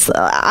still gets,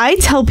 I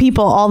tell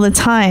people all the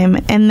time,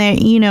 and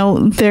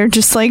they're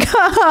just like,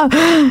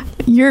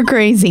 you're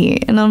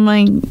crazy. And I'm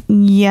like,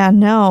 yeah,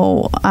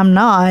 no, I'm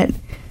not.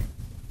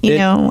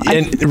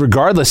 And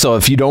regardless, so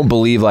if you don't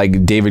believe,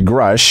 like, David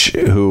Grush,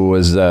 who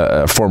was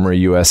a former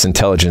U.S.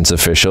 intelligence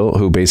official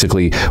who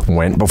basically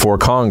went before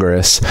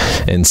Congress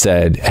and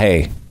said,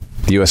 hey,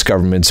 the U.S.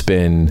 government's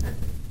been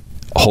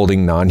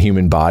holding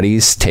non-human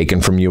bodies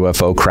taken from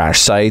UFO crash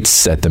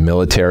sites, that the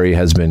military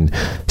has been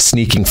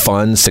sneaking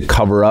funds to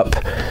cover up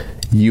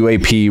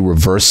UAP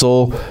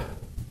reversal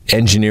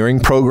engineering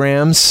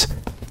programs.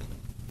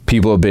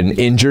 People have been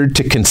injured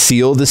to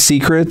conceal the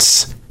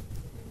secrets.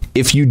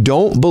 If you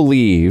don't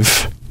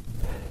believe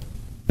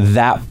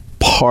that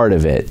part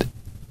of it,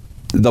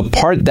 the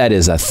part that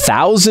is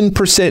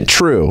 1,000%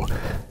 true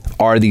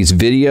are these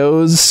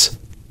videos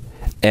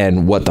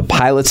and what the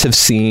pilots have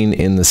seen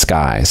in the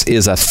skies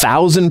is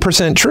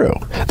 1,000% true.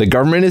 The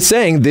government is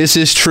saying this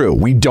is true.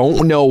 We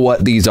don't know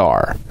what these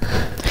are.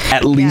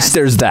 At least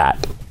there's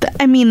that.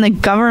 I mean, the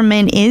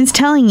government is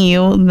telling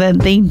you that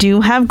they do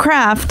have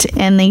craft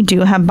and they do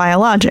have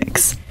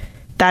biologics.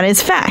 That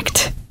is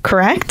fact,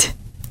 correct?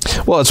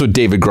 Well, that's what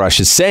David Grush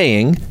is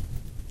saying.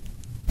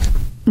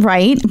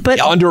 Right, but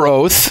under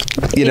oath,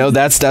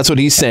 that's what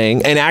he's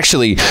saying. And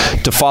actually,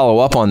 to follow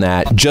up on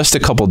that, just a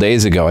couple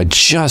days ago, I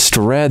just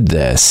read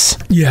this.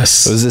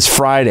 Yes. It was this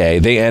Friday.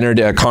 They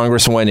entered,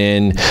 Congress went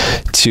in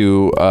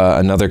to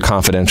another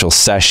confidential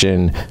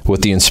session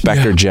with the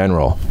Inspector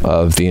General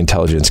of the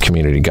intelligence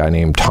community, a guy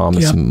named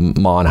Thomas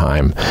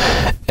Monheim.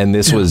 And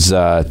this was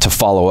to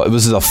follow up. It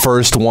was the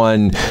first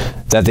one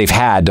that they've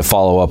had to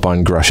follow up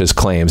on Grush's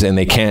claims. And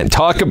they can't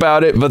talk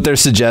about it, but they're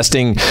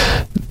suggesting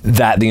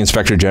that the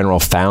Inspector General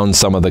found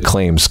some of the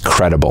claims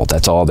credible.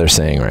 That's all they're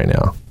saying right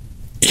now.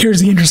 Here's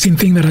the interesting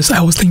thing that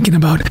I was thinking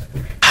about.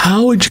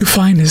 How would you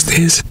find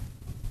his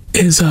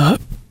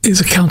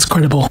accounts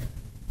credible?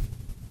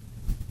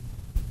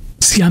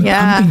 See, I'm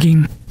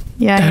thinking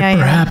that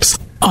perhaps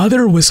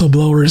other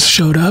whistleblowers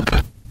showed up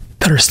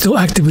that are still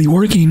actively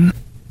working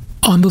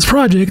on those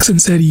projects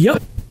and said,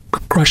 yep,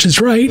 Grush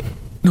is right.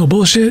 No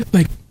bullshit.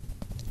 Like,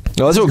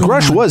 no, that's what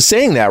Grush was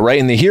saying that, right,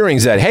 in the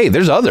hearings, that, hey,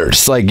 there's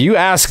others. Like, you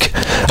ask,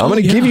 I'm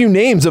going to give you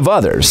names of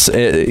others, So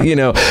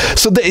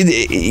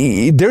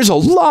there's a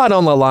lot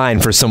on the line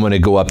for someone to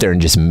go up there and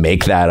just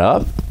make that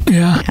up.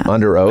 Yeah.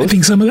 Under oath. I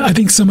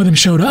think some of them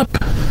showed up.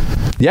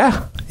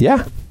 Yeah.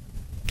 Yeah.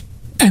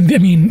 And I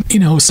mean,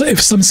 so if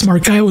some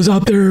smart guy was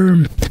out there,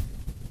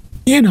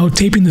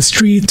 taping the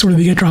streets where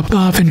they get dropped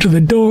off into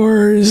the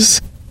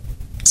doors,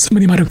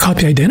 somebody might have caught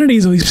the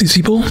identities of these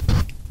people.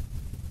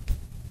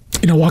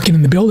 Walking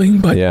in the building,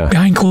 but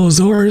behind closed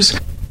doors,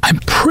 I'm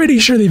pretty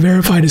sure they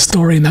verified his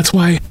story, and that's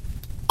why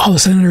all the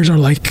senators are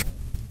like,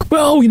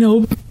 well, we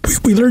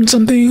we learned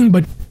something,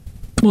 but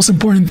the most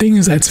important thing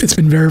is that it's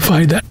been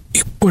verified that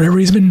whatever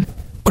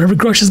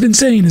Grush has been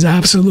saying is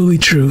absolutely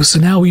true. So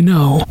now we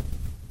know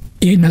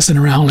he ain't messing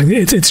around. Like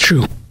it's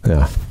true.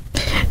 Yeah.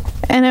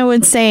 And I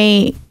would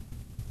say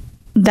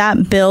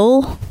that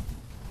bill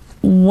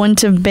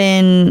wouldn't have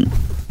been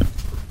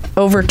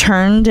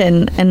overturned,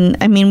 and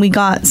I mean, we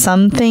got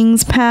some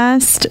things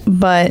passed,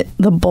 but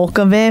the bulk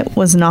of it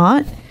was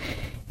not.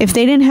 If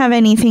they didn't have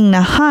anything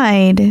to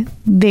hide,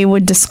 they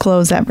would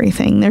disclose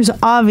everything. There's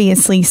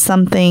obviously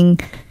something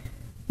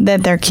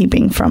that they're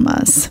keeping from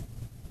us.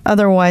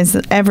 Otherwise,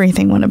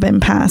 everything would have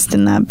been passed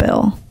in that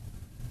bill.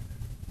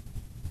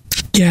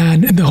 Yeah,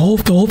 and the whole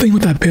thing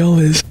with that bill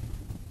is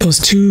those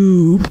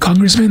two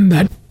congressmen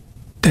that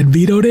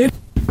vetoed it.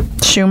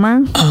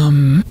 Schumer?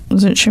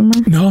 Was it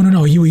Schumer?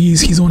 No.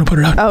 He's the one who put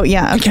it out. Oh,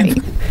 yeah, okay.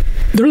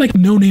 They're like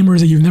no-namers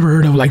that you've never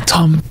heard of, like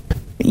Tom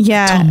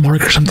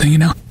Mark or something, you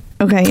know?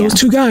 Okay, Those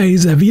two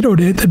guys that vetoed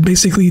it, that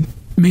basically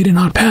made it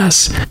not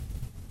pass.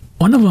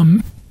 One of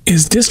them,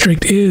 his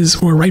district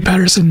is where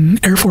Wright-Patterson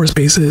Air Force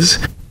Base is,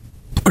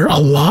 where a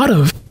lot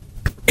of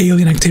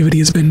alien activity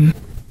has been,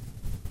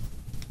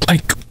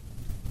 like,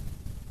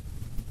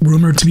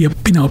 rumored to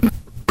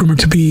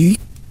be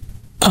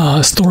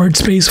storage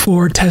space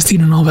for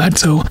testing and all that.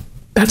 So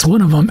that's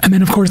one of them. And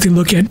then of course they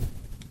look at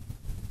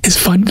his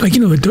fund, like, you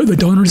know, the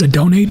donors that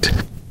donate,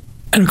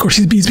 and of course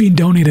he's being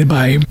donated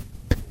by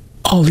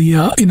all the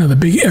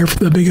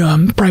the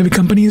big private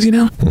companies, you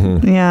know.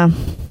 Mm-hmm. Yeah.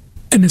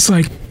 And it's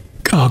like,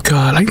 oh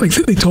god, like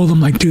they told him,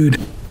 like, dude,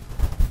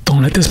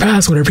 don't let this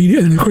pass, whatever you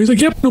do. And of course he's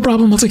like, yep, no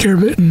problem, I'll take care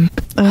of it. And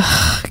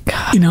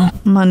God, you know,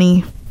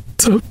 money.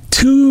 So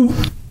two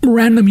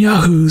random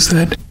yahoos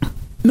that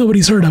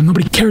nobody's heard of,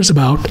 nobody cares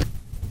about,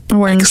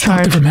 We're in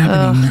stopped charge. it from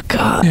happening. Oh,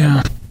 God.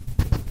 Yeah.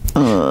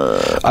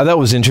 I thought it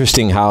was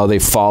interesting how they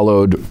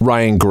followed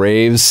Ryan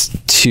Graves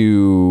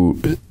to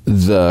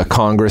the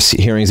Congress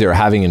hearings they were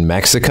having in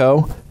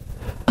Mexico.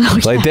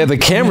 Like the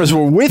cameras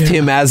were with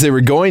him as they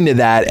were going to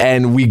that,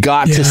 and we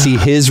got to see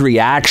his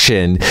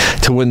reaction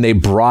to when they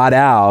brought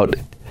out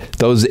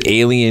those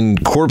alien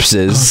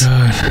corpses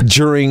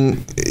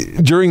during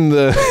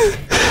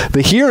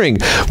the hearing,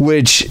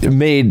 which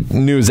made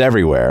news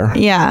everywhere.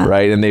 Yeah.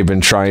 Right? And they've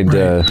been trying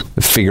to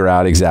figure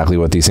out exactly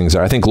what these things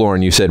are. I think,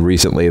 Lauren, you said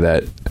recently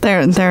that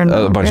They're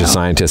a bunch of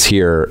scientists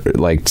here,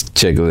 like,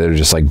 they're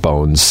just like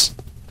bones.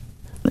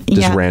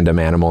 Just random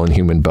animal and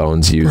human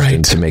bones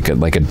used to make it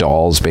like a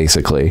dolls,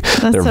 basically.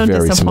 They're so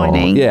very small.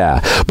 disappointing.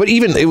 Yeah. But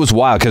even it was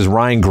wild because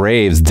Ryan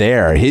Graves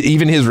there,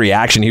 even his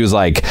reaction, he was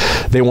like,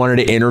 they wanted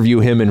to interview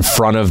him in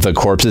front of the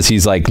corpses.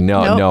 He's like,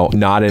 no,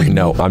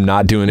 I'm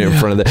not doing it in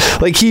front of the,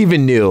 like, he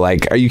even knew,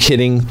 like, are you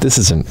kidding? This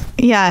isn't.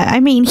 Yeah. I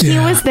mean, he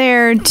was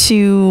there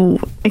to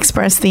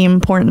express the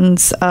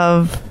importance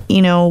of,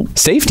 you know,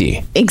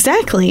 safety.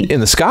 Exactly. In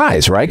the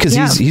skies, right?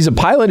 Because he's a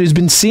pilot who's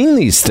been seeing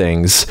these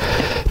things.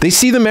 They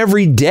see them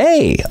every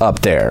day up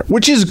there,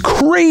 which is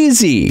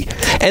crazy.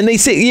 And they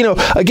say, you know,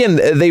 again,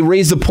 they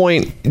raise the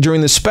point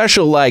during the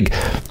special, like,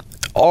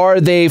 are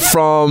they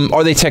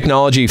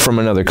technology from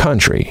another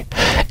country?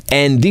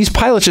 And these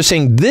pilots are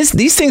saying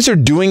these things are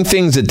doing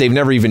things that they've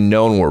never even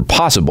known were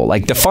possible,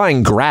 like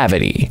defying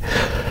gravity.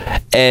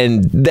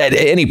 And that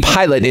any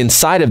pilot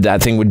inside of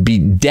that thing would be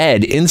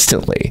dead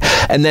instantly.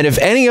 And that if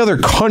any other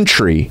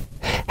country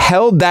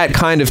held that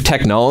kind of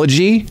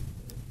technology,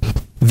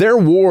 their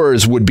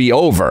wars would be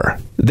over.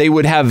 They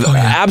would have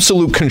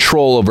absolute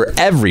control over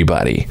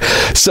everybody.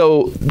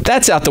 So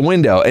that's out the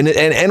window.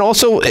 And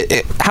also,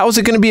 how is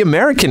it going to be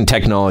American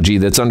technology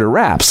that's under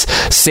wraps?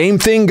 Same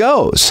thing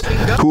goes.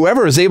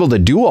 Whoever is able to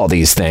do all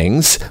these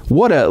things,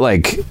 what a,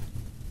 like,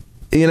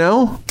 you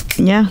know?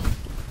 Yeah.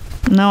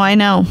 No, I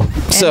know.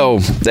 So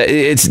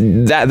it's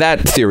that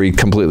theory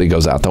completely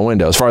goes out the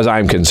window as far as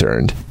I'm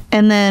concerned.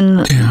 And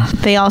then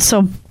they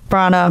also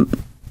brought up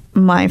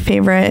my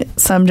favorite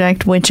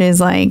subject, which is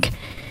like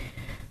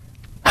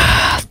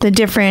the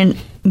different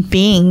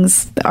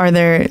beings. Are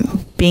there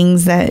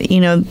beings that, you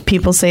know,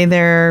 people say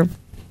they're,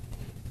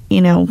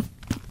 you know,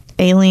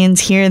 aliens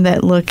here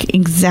that look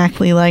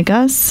exactly like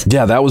us?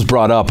 Yeah, that was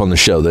brought up on the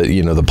show, that,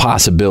 you know, the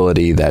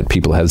possibility that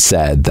people have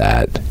said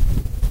that.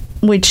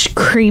 Which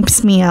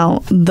creeps me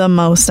out the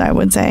most, I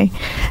would say.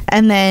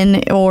 And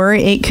then, or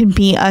it could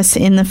be us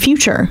in the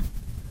future.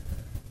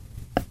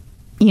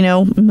 You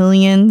know,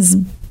 millions,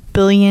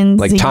 billions.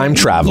 Like time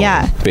travel,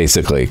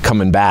 basically,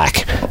 coming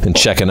back and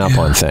checking up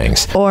on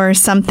things. Or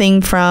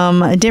something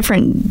from a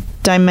different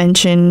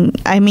dimension.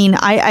 I mean,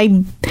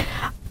 I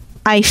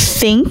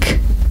think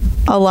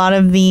a lot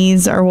of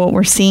these are what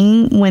we're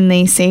seeing when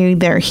they say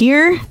they're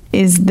here,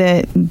 is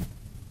that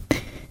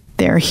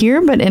they're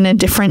here, but in a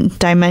different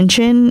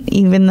dimension.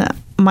 Even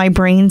my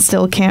brain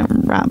still can't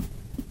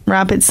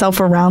wrap itself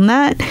around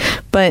that,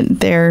 but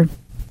they're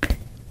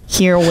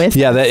here with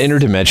that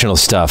interdimensional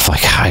stuff.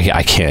 Like,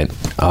 I can't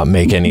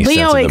make any sense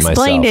of it myself. Leo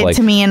explained it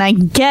to me, and I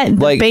get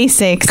the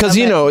basics. Because,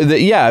 you know,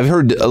 I've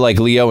heard, like,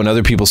 Leo and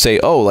other people say,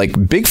 oh, like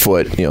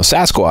Bigfoot, you know,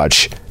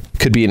 Sasquatch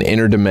could be an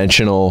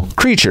interdimensional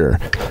creature.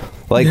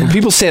 Like when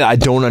people say that, I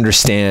don't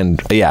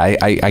understand. Yeah,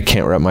 I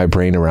can't wrap my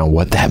brain around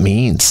what that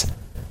means.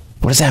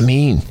 What does that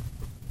mean?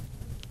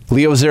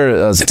 Leo, is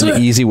there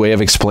an easy way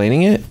of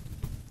explaining it?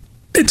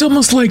 It's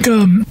almost like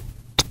in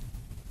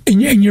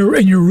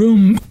your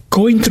room,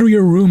 going through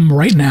your room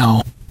right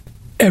now,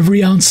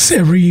 every ounce,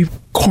 every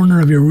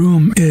corner of your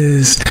room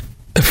is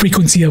the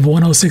frequency of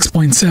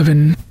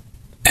 106.7,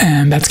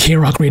 and that's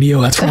K-Rock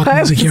radio. That's rock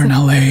music here in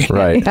LA.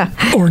 Right.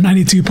 Or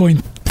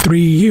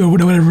 92.3 or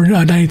whatever,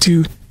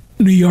 92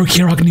 New York,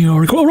 K-Rock New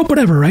York, or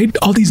whatever, right?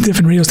 All these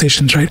different radio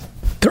stations, right?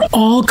 They're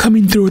all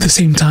coming through at the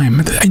same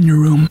time in your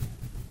room,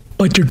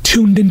 but you're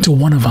tuned into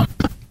one of them.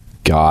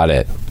 Got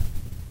it.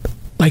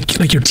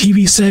 Like your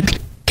TV set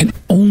can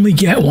only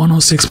get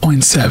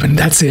 106.7.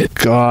 That's it.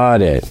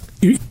 Got it.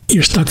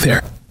 You're stuck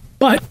there.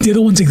 But the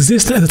other ones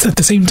exist at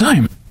the same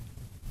time.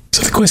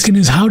 So the question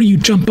is, how do you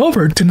jump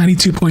over to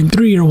 92.3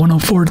 or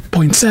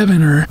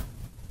 104.7 or,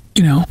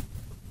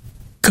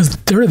 because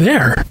they're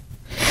there.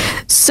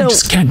 So you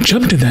just can't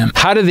jump to them.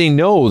 How do they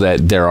know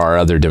that there are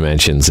other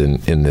dimensions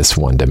in this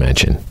one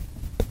dimension?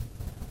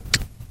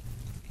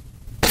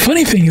 The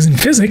funny thing is, in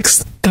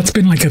physics, that's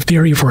been like a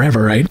theory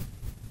forever, right?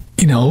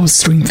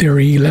 String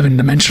theory,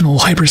 11-dimensional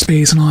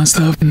hyperspace and all that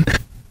stuff. And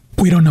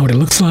we don't know what it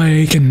looks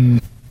like.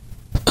 And,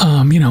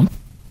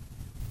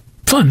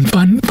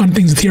 fun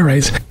things to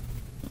theorize.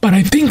 But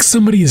I think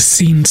somebody has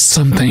seen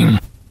something.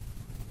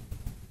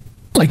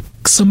 Like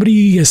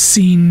somebody has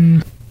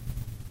seen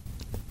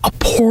a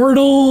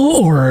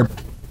portal or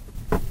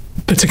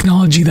the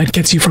technology that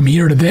gets you from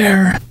here to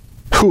there.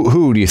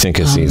 Who do you think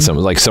has seen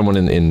something? Like someone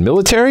in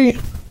military?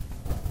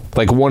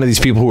 Like one of these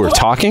people who are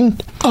talking?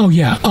 Oh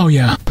yeah.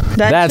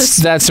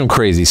 That's some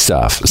crazy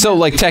stuff. So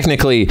like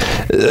technically,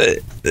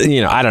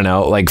 I don't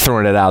know, like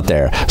throwing it out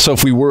there. So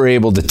if we were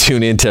able to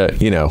tune into,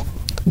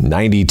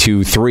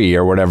 92.3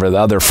 or whatever the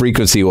other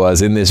frequency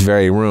was in this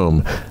very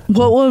room,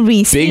 what would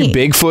we see?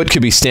 Bigfoot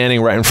could be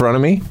standing right in front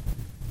of me?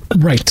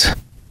 Right.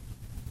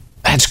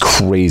 That's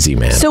crazy,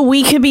 man. So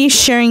we could be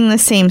sharing the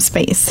same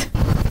space.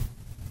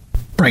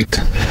 Right.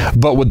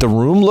 But would the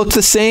room look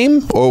the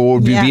same? Or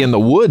would we be in the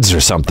woods or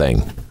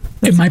something?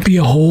 It might be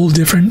a whole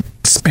different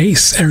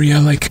space area.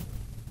 Like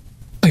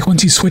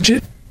once you switch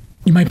it,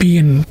 you might be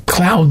in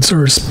clouds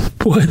or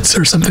woods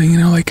or something,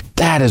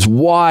 That is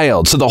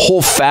wild. So the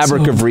whole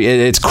fabric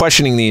it's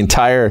questioning the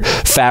entire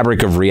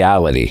fabric of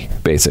reality,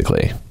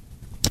 basically.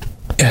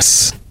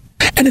 Yes.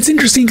 And it's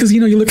interesting because,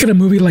 you look at a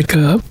movie like,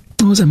 what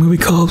was that movie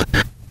called?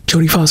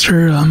 Jodie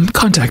Foster,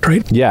 Contact,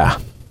 right? Yeah.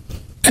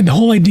 And the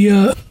whole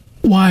idea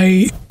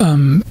why,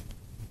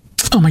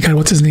 oh my God,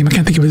 what's his name? I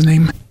can't think of his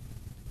name.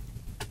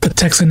 The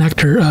Texan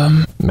actor.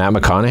 Matt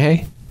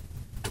McConaughey?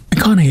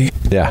 McConaughey.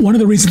 Yeah. One of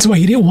the reasons why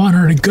he didn't want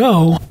her to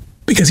go,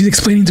 because he's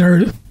explaining to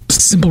her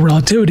simple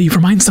relativity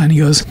from Einstein. He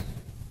goes,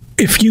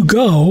 if you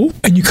go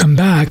and you come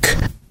back,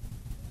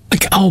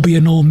 like I'll be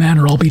an old man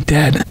or I'll be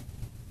dead.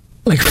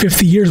 Like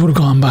 50 years would have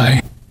gone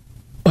by.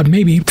 But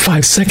maybe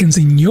 5 seconds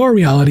in your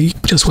reality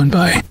just went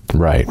by.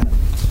 Right.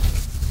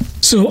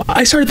 So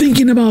I started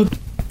thinking about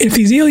if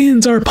these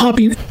aliens are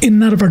popping in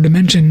and out of our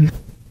dimension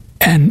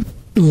and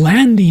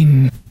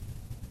landing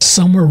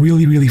somewhere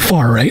really, really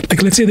far, right?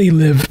 Like let's say they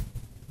live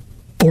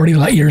 40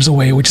 light years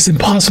away, which is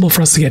impossible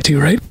for us to get to,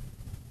 right?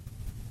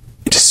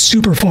 It's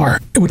super far.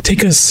 It would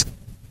take us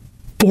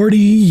 40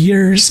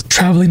 years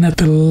traveling at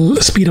the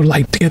speed of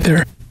light to get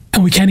there,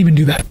 and we can't even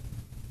do that.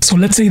 So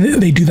let's say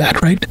they do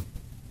that, right?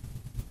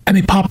 And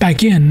they pop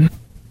back in.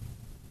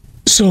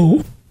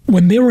 So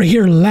when they were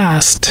here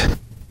last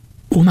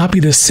will not be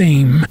the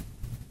same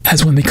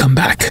as when they come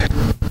back.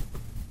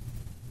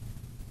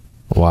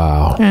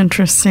 Wow.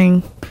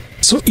 Interesting.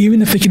 So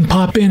even if they can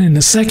pop in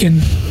a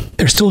second,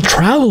 they're still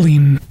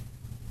traveling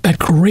that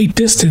great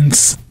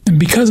distance. And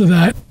because of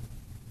that,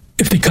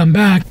 if they come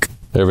back,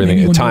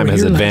 everything, time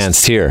has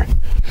advanced here.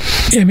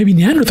 Yeah, maybe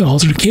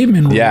Neanderthals or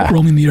cavemen were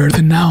roaming the earth.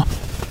 And now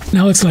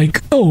it's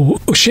like, oh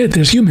shit,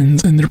 there's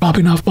humans and they're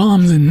popping off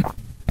bombs and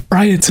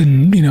riots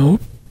and,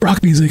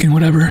 rock music and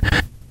whatever.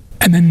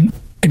 And then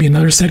maybe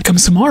another set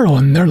comes tomorrow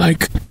and they're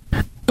like,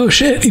 oh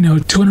shit,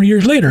 200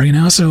 years later,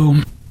 so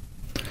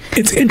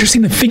it's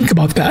interesting to think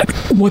about that,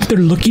 what they're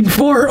looking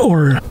for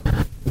or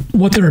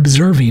what they're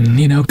observing,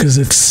 because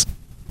it's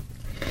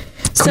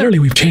clearly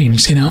we've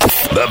changed,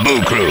 The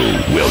Boo Crew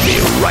will be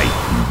right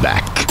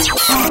back.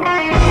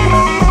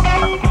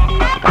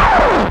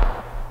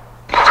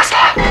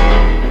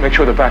 Make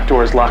sure the back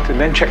door is locked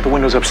and then check the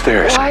windows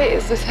upstairs. Why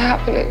is this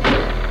happening?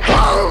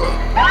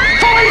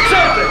 Find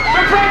something!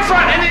 They're right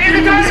front in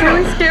the dining room! I'm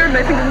really scared and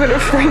I think I'm gonna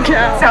freak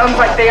out. Sounds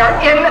like they are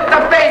in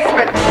the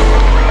basement.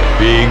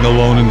 Being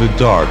alone in the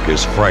dark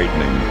is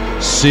frightening.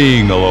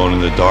 Seeing alone in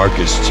the dark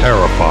is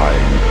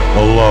terrifying.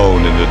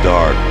 Alone in the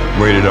dark.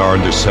 Rated R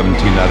under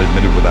 17, not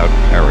admitted without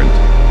parent.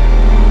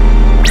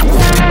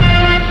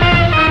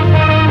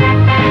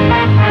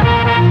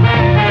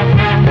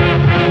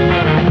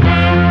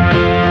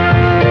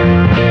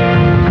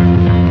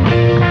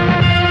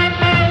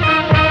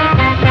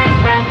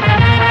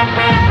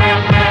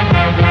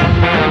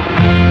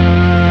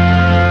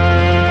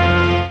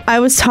 I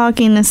was was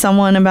talking to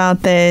someone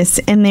about this,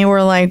 and they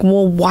were like,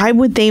 well, why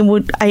would they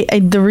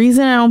the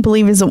reason I don't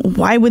believe is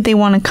why would they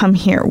want to come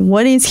here?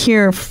 What is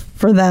here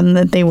for them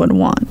that they would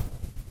want?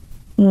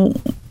 Well,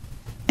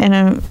 and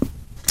I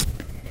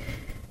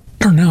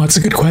don't know. It's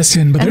a good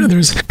question, but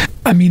there's,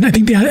 I mean, I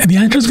think the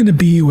answer is going to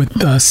be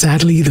with,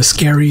 sadly, the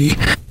scary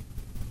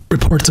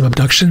reports of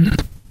abduction.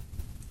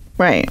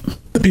 Right.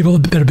 The people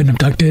that have been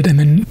abducted, and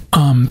then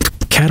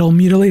cattle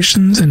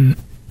mutilations and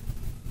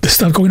the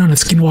stuff going on at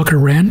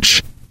Skinwalker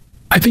Ranch.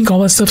 I think all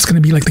that stuff's going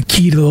to be like the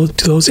key to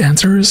those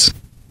answers.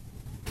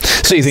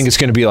 So you think it's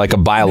going to be like a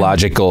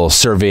biological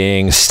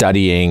surveying,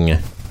 studying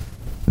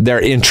their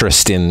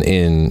interest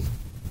in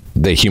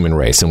the human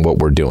race and what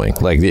we're doing?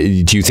 Like, do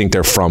you think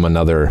they're from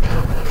another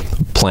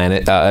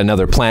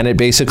planet,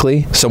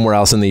 basically, somewhere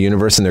else in the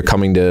universe, and they're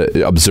coming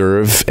to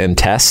observe and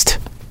test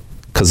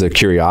because of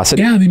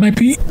curiosity? Yeah, they might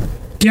be.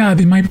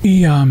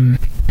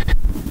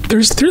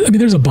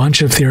 There's a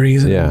bunch of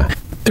theories. Yeah.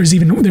 There's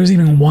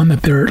even one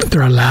that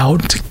they're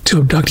allowed to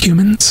abduct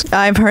humans.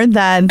 I've heard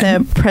that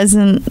the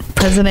President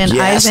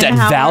yes, Eisenhower.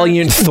 that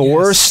Valiant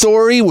Thor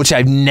story, which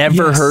I've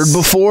never heard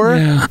before.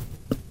 Yeah.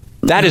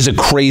 That is a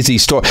crazy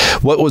story.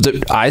 What was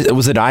it?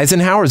 Was it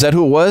Eisenhower? Is that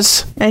who it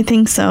was? I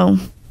think so.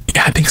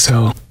 Yeah, I think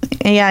so.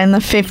 Yeah, in the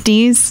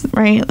 50s,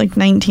 right? Like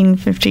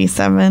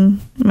 1957,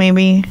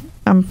 maybe.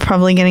 I'm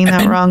probably getting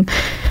that wrong.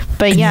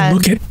 But yeah. You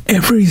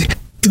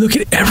look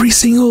at every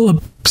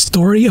single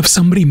story of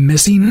somebody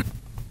missing,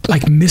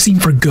 like missing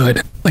for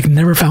good, like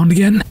never found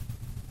again.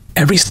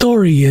 Every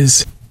story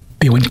is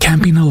they went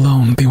camping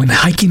alone, they went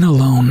hiking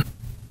alone.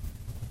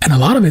 And a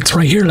lot of it's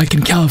right here, like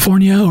in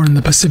California or in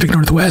the Pacific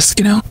Northwest,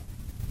 you know?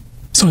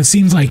 So it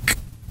seems like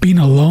being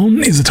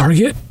alone is a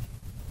target,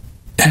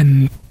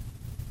 and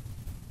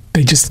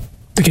they get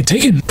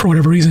taken for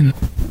whatever reason.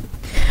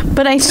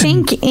 But I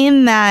think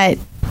in that,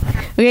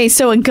 okay,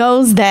 so it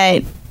goes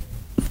that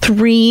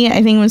three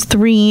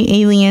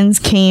aliens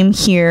came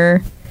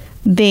here.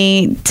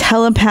 They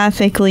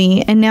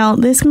telepathically, and now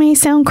this may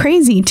sound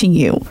crazy to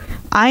you.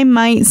 I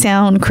might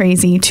sound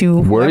crazy to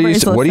what are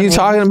you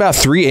talking about?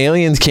 3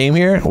 aliens came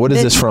here? What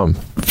is this from?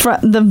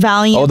 The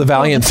Valiant. Oh, the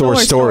Valiant Thor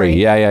story.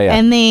 Yeah.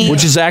 And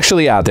which is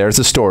actually out there. It's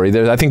a story.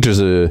 I think there's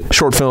a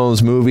short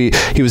films movie.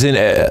 He was in.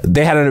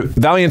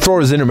 Valiant Thor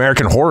was in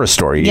American Horror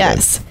Story.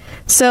 Yes. Even.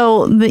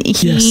 So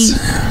he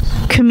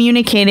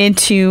communicated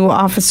to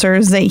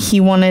officers that he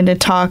wanted to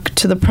talk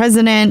to the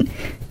president.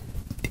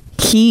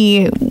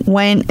 He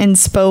went and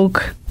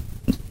spoke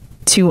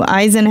to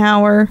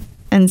Eisenhower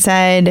and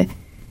said,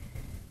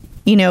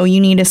 you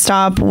need to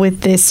stop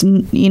with this,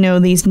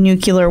 these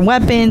nuclear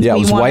weapons. Yeah, it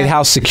was White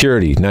House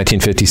security,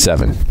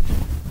 1957.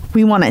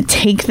 We want to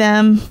take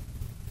them.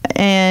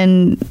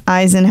 And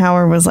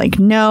Eisenhower was like,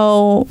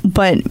 no,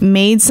 but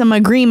made some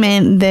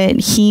agreement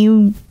that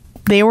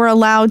they were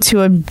allowed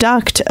to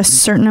abduct a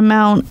certain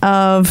amount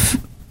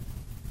of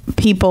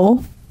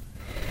people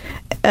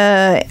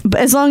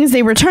as long as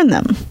they return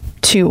them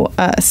to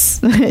us,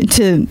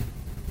 to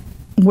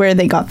where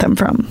they got them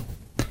from.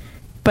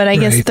 But I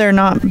guess they're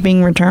not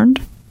being returned.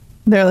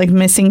 They're like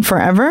missing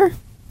forever.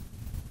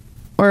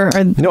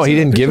 No, he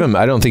didn't give him.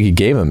 I don't think he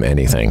gave him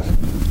anything.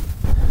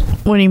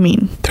 What do you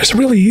mean? There's a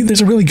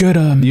really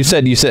good. You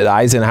said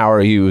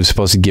Eisenhower. He was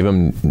supposed to give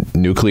him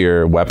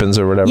nuclear weapons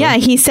or whatever. Yeah,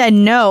 he said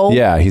no.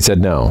 Yeah, he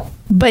said no.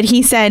 But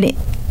he said,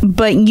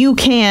 but you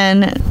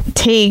can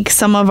take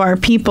some of our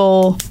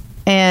people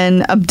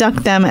and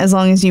abduct them as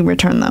long as you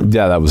return them.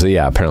 Yeah, that was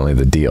apparently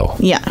the deal.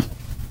 Yeah.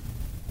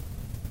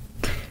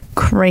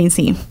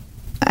 Crazy.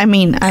 I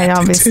mean, I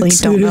obviously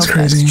don't know if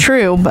that's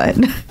true, but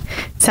it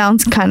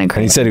sounds kind of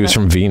crazy. And he said he was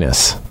from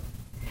Venus.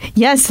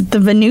 Yes, the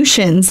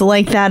Venusians,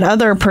 like that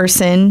other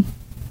person,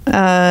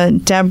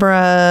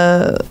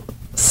 Deborah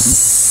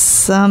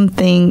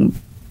something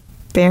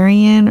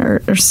Berrien, or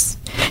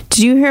did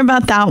you hear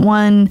about that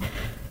one,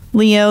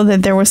 Leo,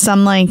 that there was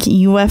some like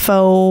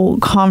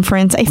UFO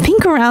conference, I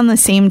think around the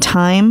same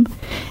time,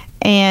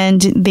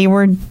 and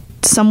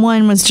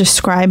someone was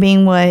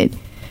describing what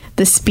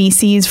the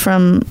species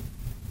from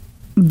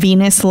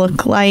Venus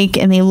look like,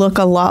 and they look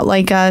a lot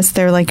like us.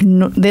 They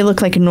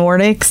look like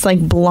Nordics, like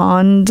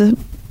blonde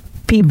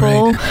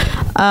people,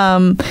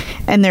 right.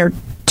 And they're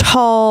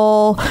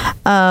tall,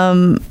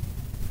 and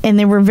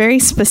they were very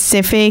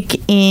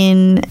specific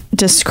in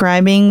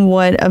describing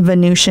what a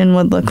Venusian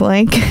would look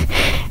like.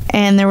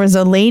 And there was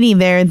a lady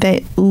there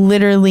that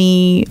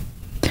literally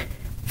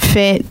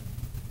fit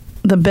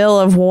the bill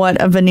of what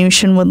a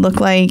Venusian would look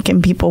like,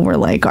 and people were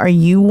like, "Are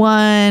you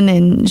one?"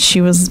 And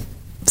she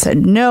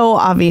said, "No,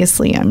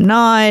 obviously I'm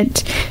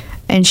not."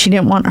 And she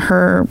didn't want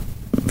her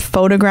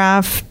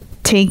photograph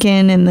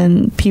taken, and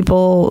then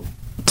people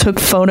took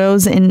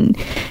photos, and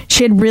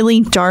she had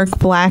really dark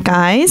black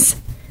eyes.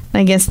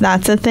 I guess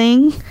that's a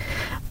thing.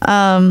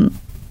 And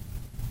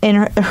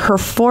her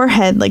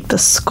forehead, like the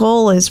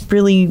skull, is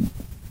really,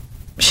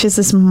 she has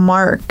this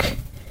mark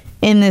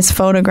in this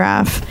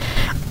photograph.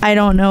 I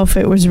don't know if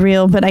it was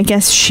real, but I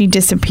guess she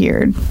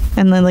disappeared,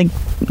 and then like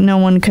no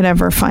one could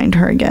ever find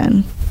her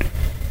again.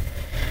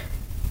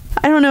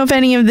 I don't know if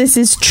any of this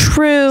is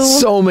true.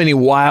 So many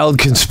wild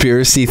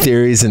conspiracy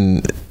theories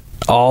and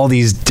all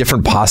these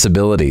different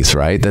possibilities,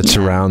 right, that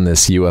surround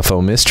this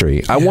UFO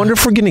mystery. I wonder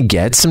if we're going to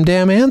get some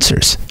damn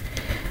answers.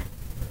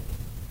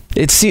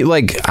 It seems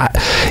like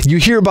you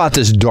hear about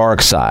this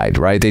dark side,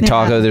 right? They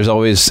talk. There's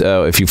always,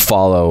 if you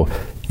follow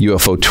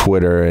UFO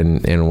Twitter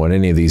and what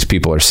any of these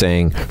people are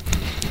saying,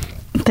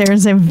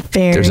 there's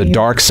a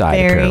dark side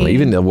apparently.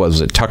 Even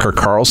Tucker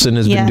Carlson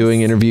has been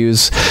doing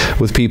interviews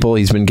with people.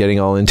 He's been getting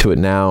all into it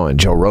now, and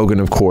Joe Rogan,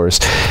 of course.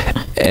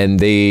 And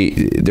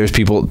there's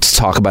people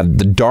talk about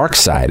the dark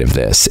side of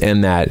this,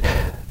 and that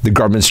the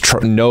government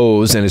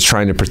knows and is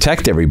trying to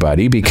protect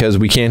everybody because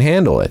we can't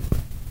handle it.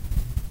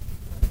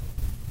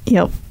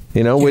 Yep.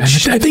 You know,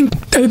 which I think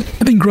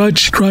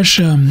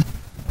Grush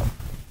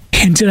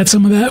hinted at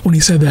some of that when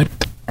he said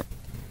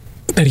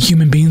that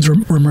human beings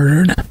were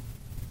murdered.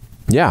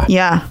 Yeah.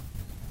 Yeah.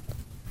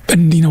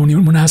 And you know,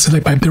 when asked,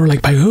 they were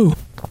like, by who?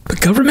 The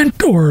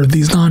government or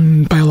these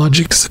non-human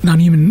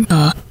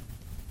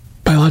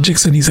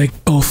biologics? And he's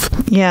like,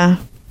 both. Yeah.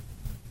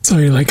 So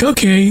you're like,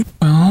 okay,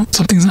 well,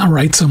 something's not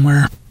right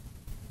somewhere.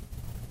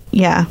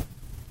 Yeah.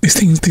 These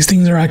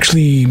things are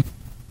actually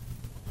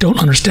don't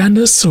understand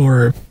us,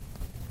 or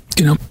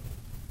you know,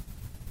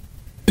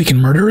 they can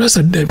murder us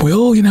at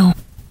will. You know.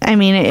 I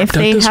mean, if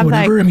they have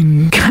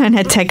that kind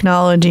of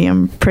technology,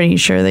 I'm pretty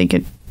sure they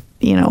could,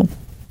 you know,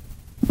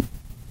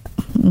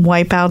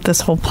 wipe out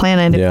this whole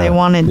planet if they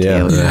wanted to.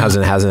 Yeah, it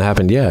hasn't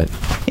happened yet.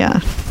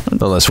 Yeah.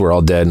 Unless we're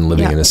all dead and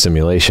living in a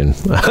simulation.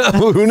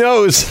 Who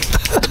knows?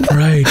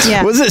 Right.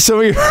 Yeah. Was it some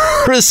of your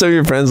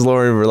friends,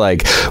 Lauren, were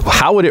like,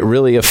 how would it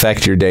really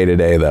affect your day to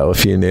day though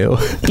if you knew?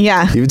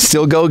 Yeah. You would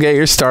still go get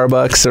your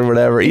Starbucks or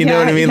whatever. You know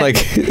what I mean? Like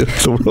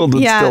the world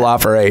would still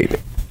operate.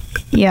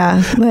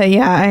 Yeah. But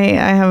I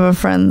have a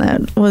friend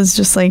that was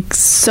just like,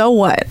 so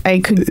what? I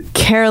could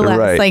care less.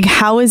 Right. Like,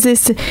 how is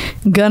this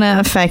gonna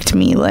affect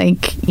me?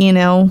 Like, you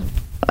know,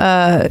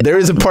 there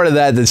is a part of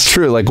that that's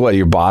true. Like, what,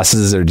 your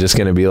bosses are just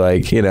going to be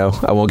like, you know,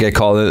 I won't get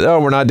called. Oh,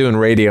 we're not doing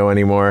radio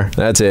anymore.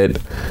 That's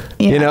it.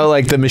 Yeah. You know,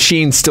 like the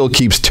machine still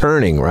keeps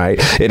turning, right?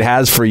 It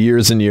has for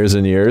years and years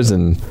and years,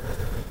 and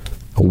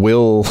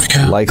will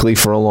likely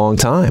for a long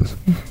time.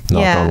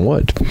 Knock on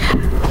wood.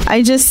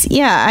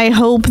 I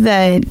hope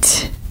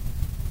that,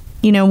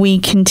 you know, we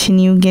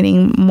continue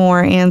getting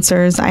more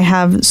answers. I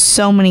have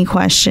so many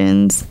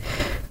questions.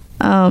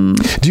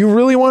 Do you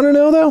really want to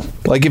know though?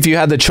 Like, if you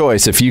had the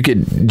choice, if you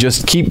could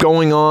just keep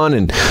going on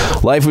and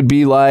life would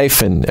be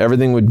life and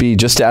everything would be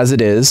just as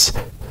it is,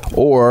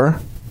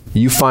 or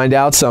you find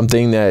out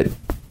something that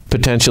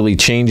potentially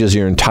changes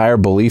your entire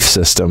belief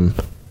system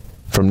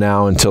from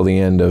now until the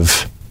end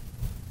of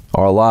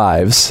our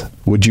lives,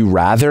 would you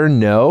rather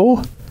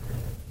know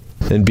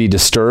and be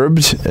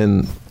disturbed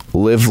and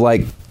live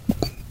like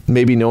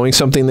maybe knowing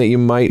something that you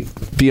might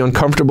be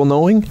uncomfortable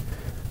knowing?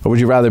 Or would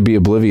you rather be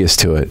oblivious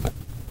to it?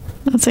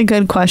 That's a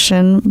good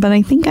question, but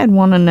I think I'd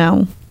want to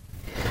know.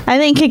 I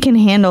think it can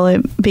handle it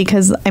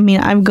because, I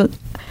mean,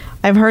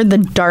 I've heard the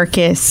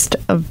darkest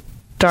of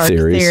dark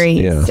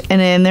theories,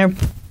 and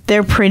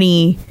they're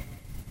pretty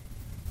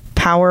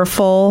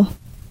powerful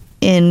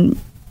and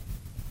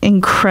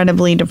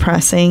incredibly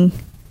depressing.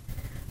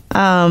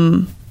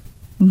 But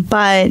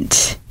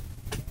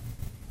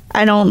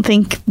I don't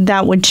think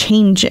that would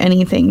change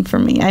anything for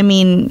me. I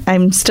mean,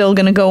 I'm still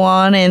going to go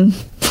on and,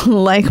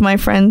 like my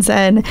friend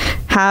said,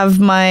 have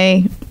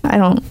my, I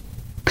don't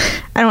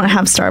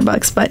have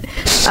Starbucks, but,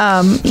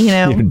 you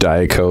know, your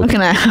Diet Coke. I'm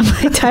going to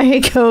have my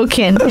Diet Coke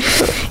and,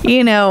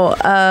 you know,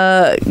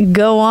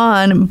 go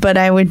on. But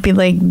I would be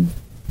like,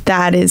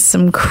 that is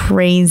some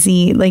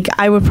crazy, like,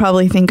 I would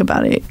probably think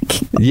about it.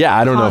 Yeah,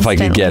 I don't know if I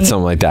could get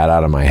something like that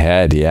out of my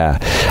head. Yeah.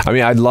 I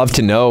mean, I'd love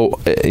to know,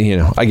 you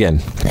know,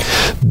 again,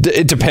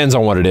 it depends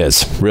on what it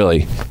is,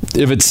 really.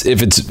 If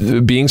it's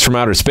beings from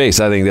outer space,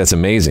 I think that's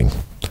amazing.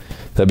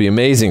 That'd be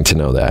amazing to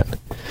know that.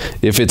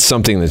 If it's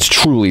something that's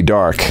truly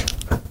dark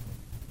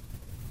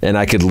and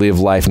I could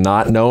live life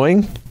not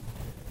knowing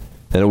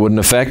and it wouldn't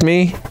affect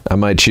me, I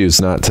might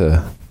choose not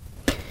to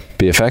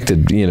be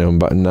affected, you know,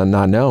 but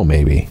not know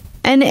maybe.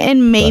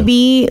 And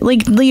maybe,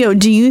 like, Leo,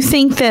 do you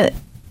think that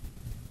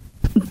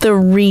the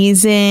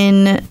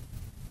reason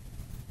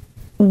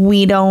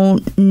we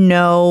don't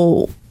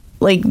know,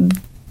 like,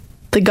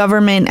 the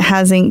government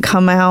hasn't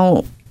come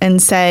out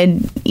and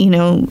said, you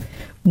know,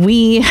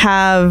 we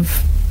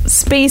have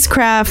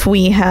spacecraft,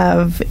 we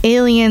have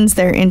aliens,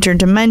 they're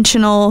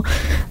interdimensional.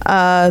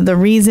 The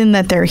reason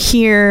that they're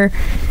here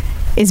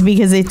is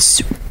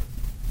because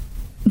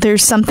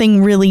there's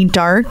something really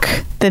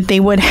dark that they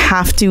would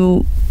have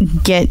to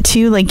get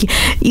to. Like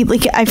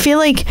I feel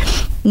like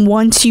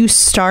once you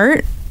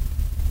start,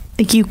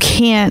 like, you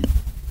can't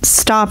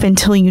stop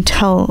until you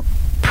tell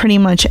pretty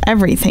much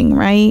everything,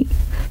 right?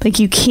 Like,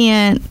 you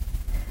can't,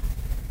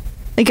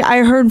 like, I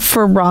heard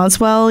for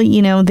Roswell,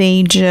 you know,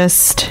 they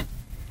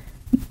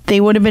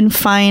would have been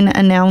fine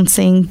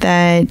announcing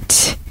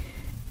that,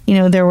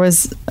 it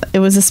was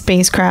a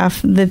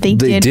spacecraft that they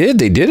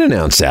did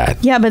announce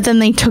that. Yeah, but then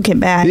they took it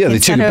back. Yeah, they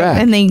took it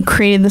back. And they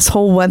created this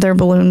whole weather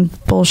balloon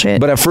bullshit.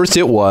 But at first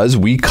it was,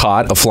 we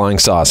caught a flying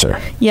saucer.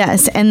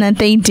 Yes, and that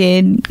they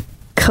did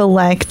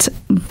collect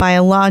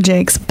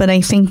biologics, but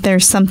I think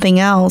there's something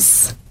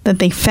else that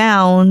they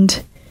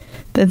found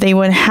that they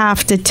would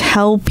have to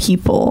tell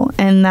people,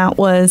 and that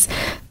was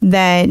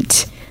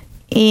that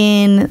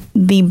in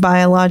the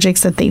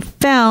biologics that they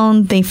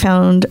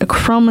found a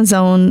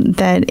chromosome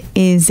that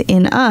is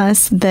in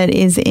us that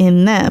is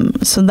in them.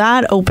 So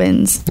that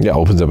opens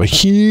up a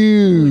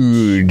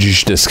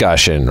huge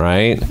discussion,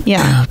 right?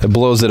 Yeah. It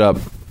blows it up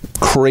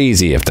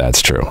crazy if that's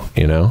true,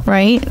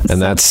 Right.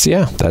 And that's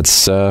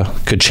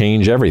could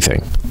change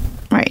everything.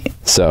 Right.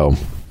 So,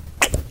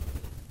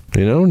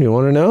 you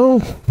want to know?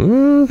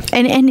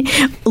 And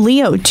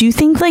Leo, do you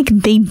think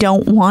they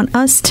don't want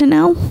us to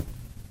know?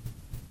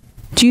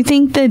 Do you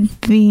think that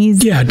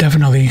these... Yeah,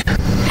 definitely.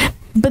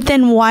 But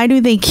then why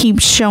do they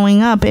keep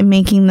showing up and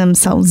making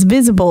themselves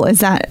visible? Is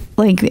that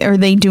are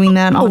they doing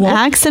that on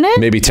accident?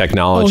 Maybe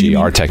technology,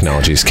 our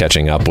technology is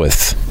catching up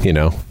with,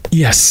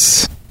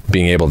 Yes.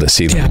 being able to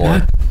see them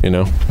more,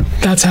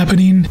 That's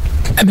happening.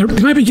 And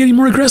they might be getting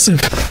more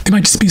aggressive. They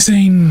might just be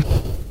saying,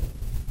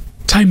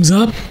 time's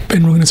up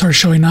and we're going to start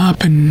showing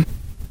up and,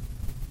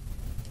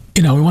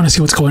 we want to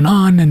see what's going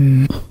on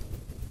and,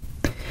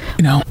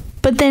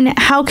 But then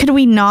how could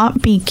we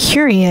not be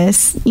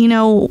curious?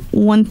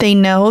 Wouldn't they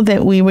know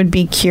that we would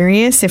be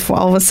curious if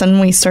all of a sudden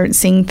we start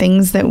seeing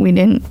things that we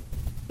didn't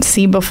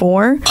see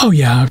before? Oh,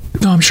 yeah.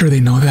 No, I'm sure they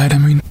know that. I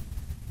mean,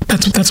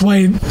 that's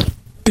why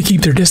they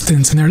keep their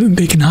distance and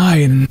they can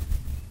hide and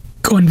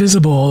go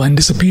invisible and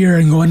disappear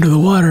and go under the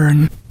water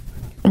and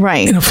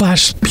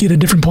flash be at a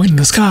different point in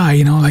the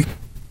sky.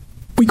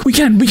 We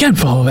can't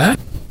follow that.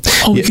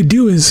 All we could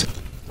do is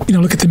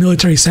look at the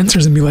military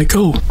sensors and be like,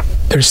 oh,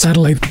 there's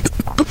satellite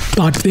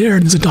dot there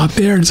and there's a dot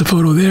there and there's a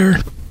photo there.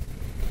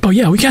 But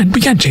yeah, we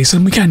can't chase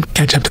them. We can't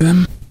catch up to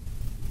them.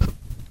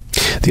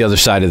 The other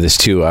side of this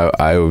too,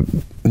 I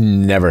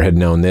never had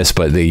known this,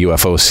 but the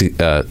UFO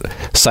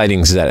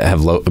sightings that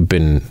have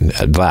been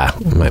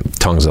my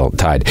tongue's all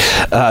tied.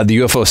 The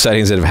UFO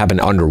sightings that have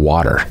happened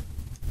underwater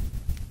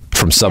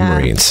from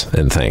submarines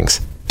and things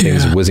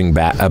whizzing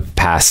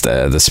past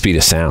the speed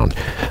of sound.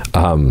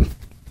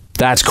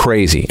 That's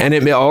crazy, and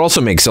it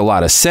also makes a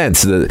lot of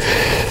sense that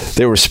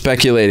they were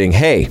speculating,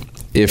 hey,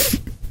 if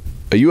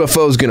a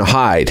UFO is going to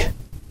hide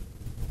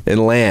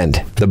and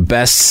land, the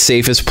best,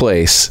 safest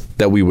place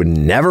that we would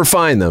never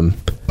find them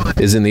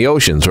is in the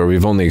oceans, where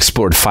we've only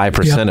explored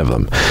 5% of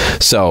them.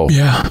 So,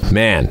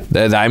 man,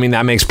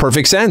 that makes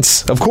perfect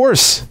sense. Of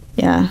course.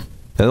 Yeah.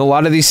 And a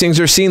lot of these things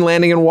are seen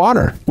landing in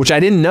water, which I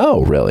didn't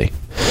know, really.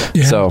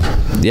 Yeah. So,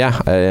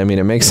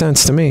 it makes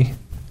sense to me.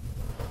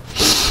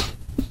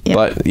 Yep.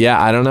 But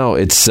I don't know.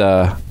 It's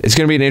going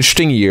to be an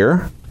interesting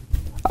year.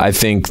 I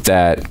think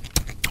that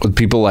with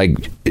people like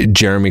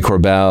Jeremy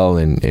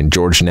Corbell and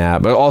George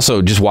Knapp, but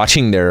also just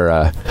watching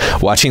their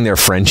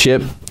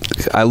friendship.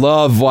 I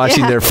love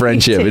watching their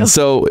friendship. It's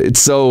so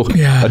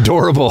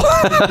adorable.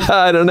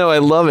 I don't know. I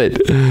love it.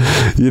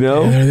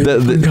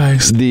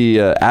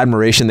 The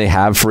admiration they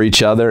have for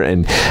each other,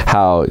 and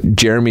how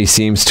Jeremy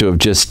seems to have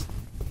just,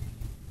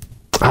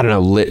 I don't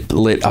know,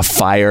 lit a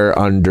fire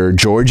under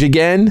George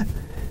again.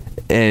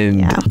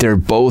 And they're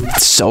both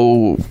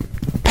so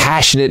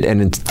passionate and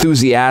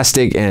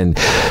enthusiastic, and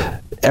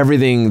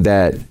everything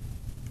that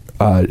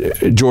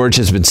George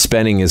has been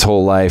spending his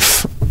whole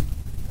life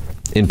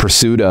in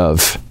pursuit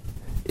of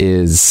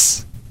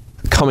is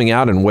coming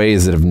out in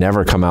ways that have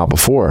never come out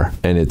before.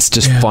 And it's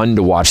just fun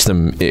to watch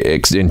them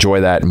enjoy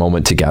that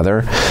moment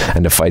together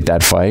and to fight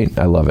that fight.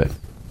 I love it.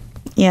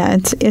 Yeah,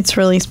 it's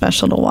really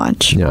special to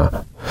watch.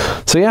 Yeah.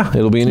 So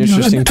it'll be an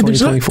interesting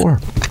 2024.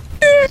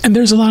 And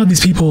there's a lot of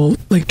these people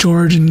like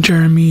George and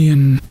Jeremy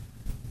and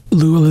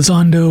Lou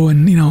Elizondo,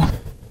 and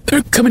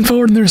they're coming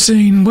forward and they're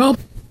saying, well,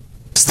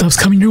 stuff's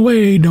coming your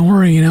way, don't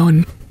worry,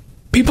 and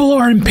people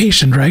are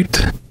impatient,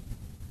 right?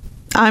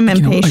 I'm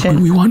impatient.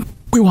 We want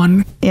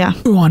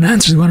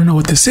answers. We want to know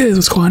what this is,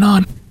 what's going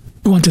on.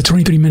 We want the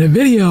 23-minute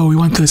video. We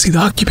want to see the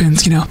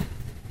occupants.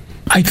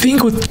 I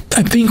think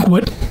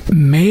what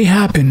may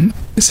happen,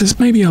 this is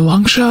maybe a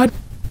long shot,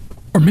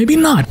 or maybe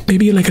not.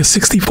 Maybe like a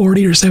 60-40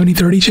 or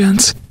 70-30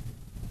 chance.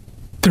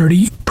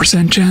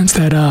 30% chance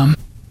that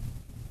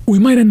we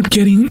might end up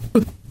getting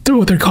through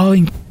what they're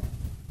calling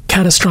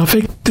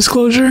catastrophic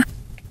disclosure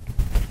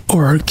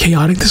or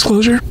chaotic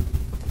disclosure.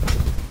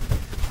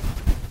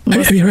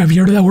 Have you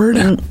heard of that word?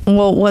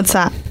 Well, what's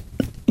that?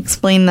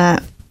 Explain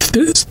that.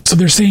 So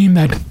they're saying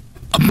that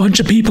a bunch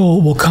of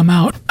people will come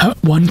out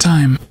at one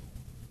time,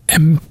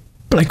 and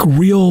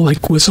real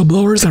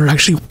whistleblowers that are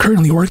actually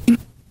currently working.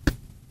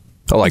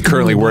 Oh,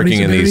 currently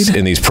working in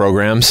these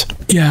programs?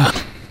 Yeah.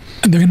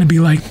 And they're going to be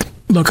like,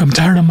 look, I'm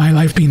tired of my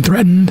life being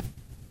threatened,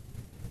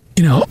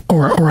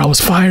 or I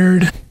was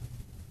fired,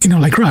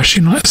 like Rush,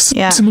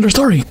 similar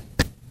story.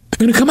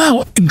 They're going to come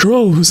out in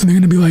droves and they're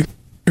going to be like,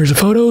 here's the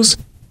photos.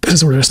 This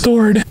is where they're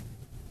stored.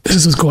 This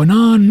this is what's going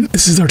on.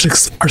 This is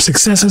our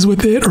successes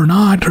with it or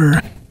not,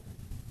 or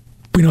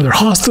we know they're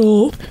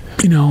hostile,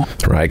 you know.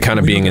 Right, kind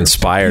of being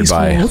inspired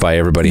by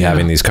everybody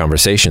having these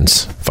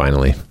conversations,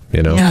 finally,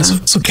 you know. Yeah,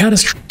 so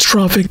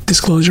catastrophic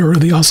disclosure, or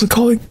they also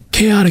call it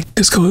chaotic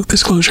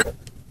disclosure.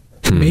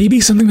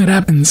 Maybe something that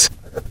happens,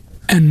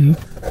 and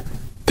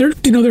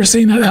they're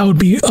saying that would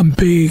be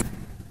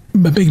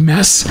a big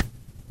mess,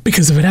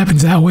 because if it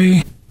happens that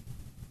way,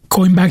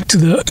 going back to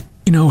the,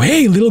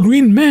 hey, little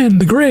green men,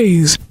 the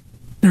Greys,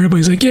 and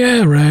everybody's like,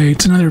 yeah, right,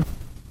 it's another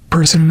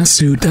person in a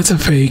suit, that's a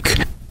fake,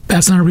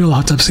 that's not a real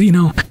autopsy,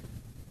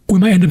 we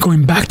might end up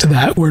going back to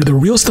that, where the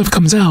real stuff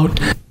comes out,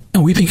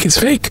 and we think it's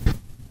fake,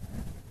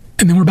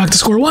 and then we're back to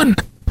square one.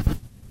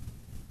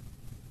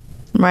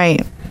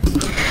 Right.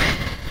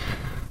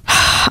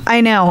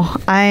 I know.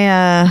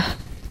 I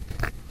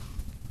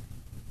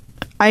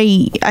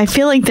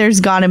feel like there's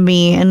got to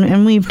be,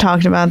 and we've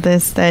talked about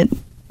this, that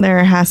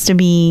there has to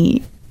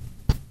be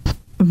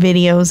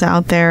videos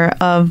out there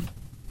of.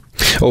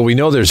 Well, we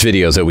know there's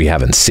videos that we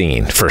haven't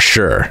seen for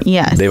sure.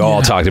 Yes. They've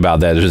all talked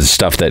about that. There's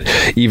stuff that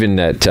even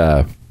that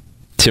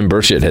Tim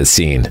Burchett has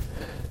seen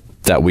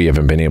that we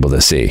haven't been able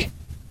to see.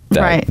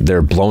 That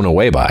they're blown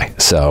away by.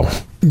 So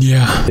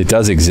yeah, it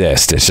does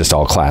exist. It's just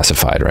all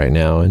classified right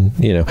now. And,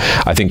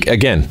 I think,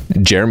 again,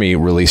 Jeremy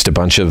released a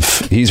bunch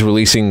of, he's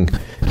releasing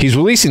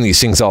these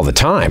things all the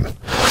time.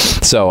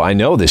 So I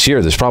know this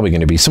year there's probably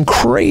going to be some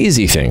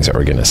crazy things that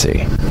we're going to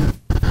see.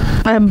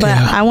 But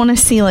I want to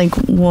see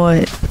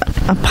what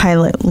a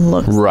pilot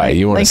looks like. Right.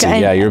 You want to see,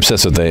 you're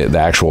obsessed with the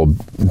actual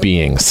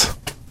beings.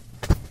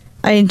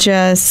 I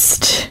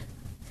just,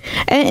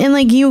 and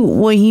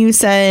what you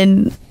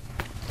said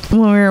when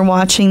we were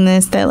watching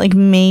this, that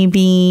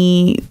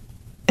maybe,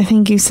 I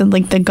think you said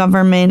the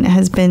government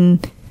has been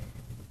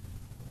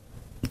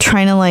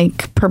trying to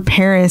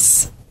prepare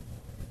us,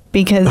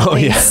 because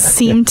they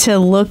seem to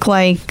look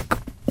like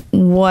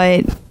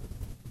what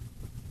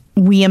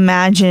we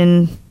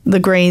imagine the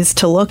Greys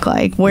to look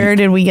like. Where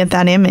did we get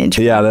that image?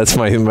 Yeah, that's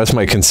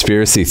my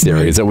conspiracy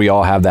theory, is that we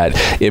all have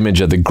that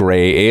image of the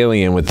gray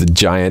alien with the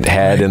giant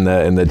head and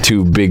the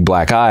two big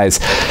black eyes.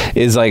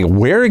 Is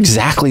where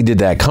exactly did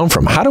that come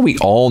from? How do we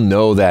all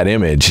know that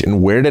image,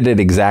 and where did it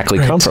exactly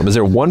come from? Is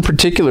there one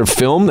particular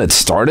film that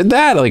started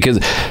that?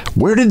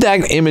 Where did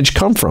that image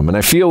come from? And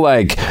I feel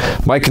like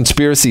my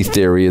conspiracy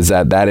theory is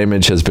that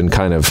image has been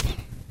kind of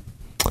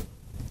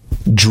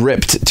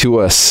dripped to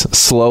us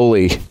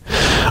slowly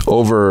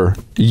over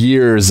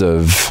years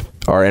of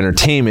our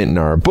entertainment and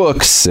our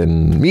books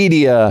and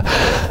media,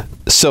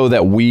 so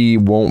that we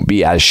won't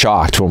be as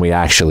shocked when we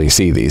actually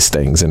see these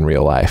things in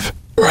real life.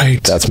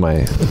 Right. That's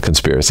my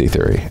conspiracy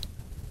theory.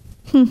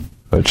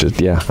 Which is,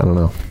 I don't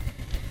know.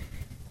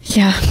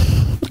 Yeah.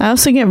 I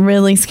also get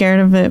really scared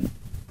of it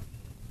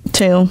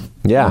too.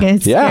 Yeah.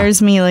 It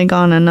scares me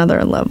on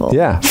another level.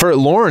 Yeah. For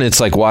Lauren, it's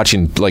like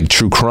watching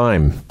true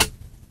crime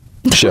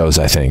shows,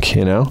 I think,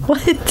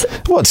 What?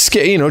 Well, it's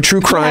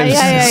true crime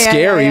is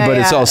scary, but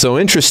it's also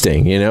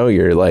interesting,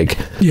 you're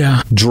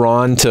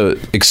drawn to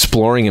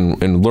exploring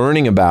and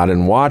learning about it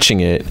and watching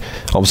it.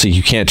 Obviously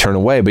you can't turn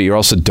away, but you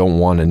also don't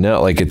want to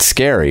know, it's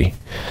scary.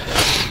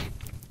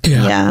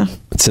 Yeah.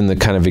 It's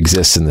kind of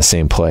exists in the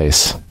same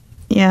place.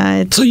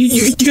 Yeah. So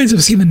you guys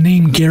have seen the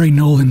name Gary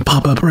Nolan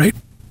pop up, right?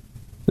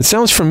 It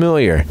sounds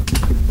familiar.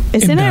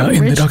 Isn't it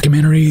in the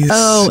documentaries?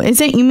 Oh,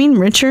 you mean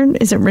Richard?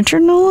 Is it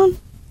Richard Nolan?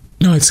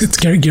 No, it's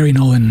Gary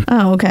Nolan.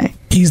 Oh, okay.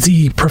 He's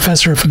the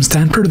professor from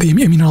Stanford, the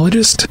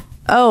immunologist.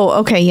 Oh,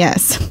 okay,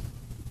 yes.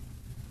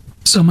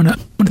 So I'm gonna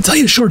tell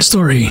you a short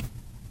story.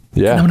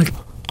 Yeah. And I'm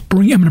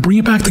gonna bring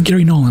it back to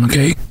Gary Nolan,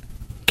 okay?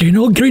 Gary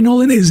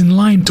Nolan is in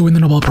line to win the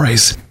Nobel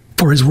Prize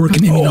for his work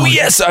in immunology. Oh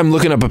yes, I'm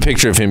looking up a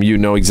picture of him. You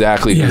know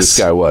exactly who this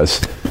guy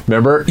was.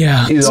 Remember?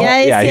 Yeah. He's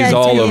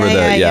all over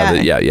Yeah.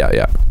 I'm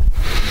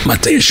gonna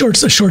tell you a short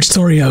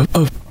story of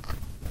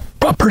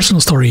a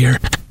personal story here.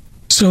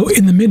 So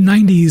in the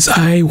mid-90s,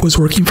 I was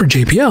working for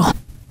JPL,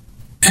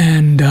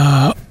 and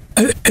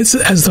it's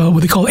as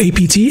what they call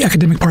APT,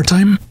 academic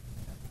part-time.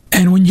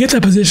 And when you get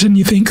that position,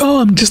 you think,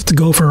 oh, I'm just the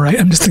gopher, right?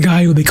 I'm just the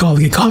guy who they call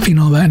to get coffee and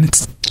all that. And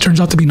it turns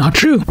out to be not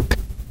true.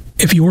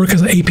 If you work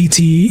as an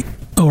APT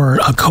or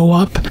a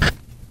co-op,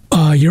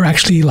 you're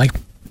actually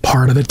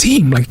part of the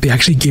team. They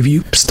actually give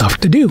you stuff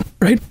to do,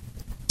 right?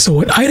 So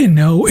what I didn't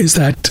know is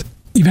that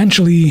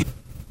eventually,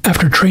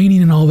 after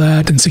training and all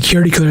that, and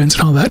security clearance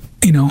and all that,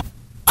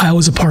 I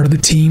was a part of the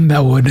team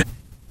that would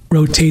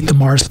rotate the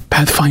Mars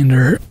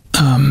Pathfinder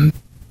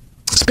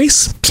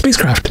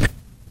spacecraft,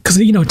 because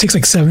it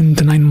takes 7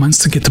 to 9 months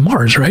to get to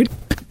Mars, right?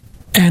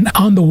 And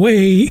on the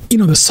way,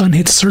 the sun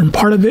hits a certain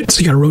part of it, so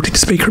you got to rotate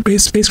the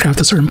spacecraft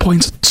at certain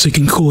points so you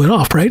can cool it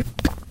off, right?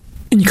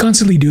 And you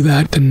constantly do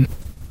that. And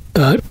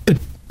the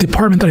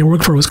department that I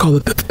worked for was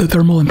called the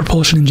Thermal and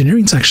Propulsion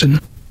Engineering section.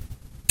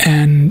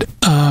 And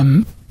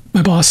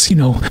my boss,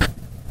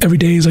 every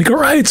day he's like, all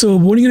right, so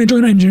when are you going to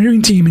join our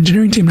engineering team?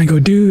 And I go,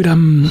 dude,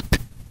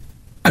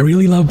 I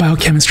really love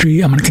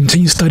biochemistry. I'm going to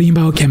continue studying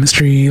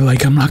biochemistry.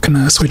 I'm not going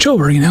to switch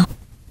over, And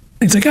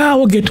it's like,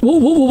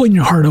 we'll win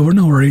your heart over.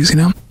 No worries,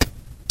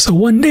 So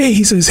one day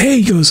he says,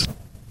 hey, he goes,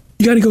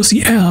 you got to go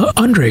see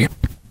Andre.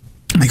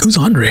 I'm like, who's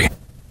Andre?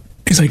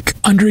 He's like,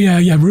 Andrei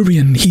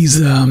Avrubian. He's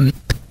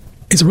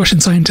a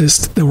Russian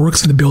scientist that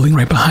works in the building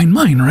right behind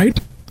mine, right?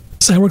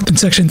 So I worked in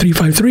section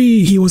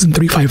 353. He was in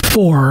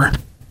 354.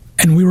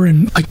 And we were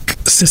in like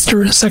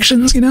sister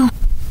sections, you know?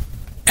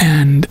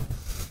 And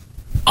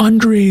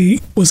Andre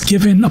was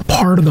given a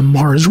part of the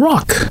Mars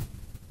rock.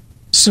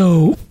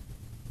 So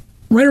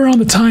right around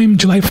the time,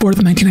 July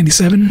 4th,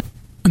 1997,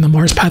 when the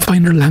Mars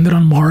Pathfinder landed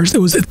on Mars,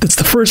 it's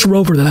the first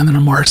rover that landed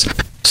on Mars.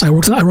 So I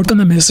worked on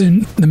the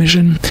mission.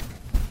 It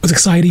was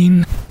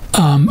exciting.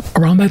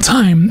 Around that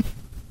time,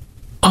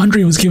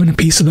 Andre was given a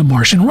piece of the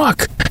Martian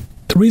rock.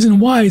 The reason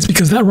why is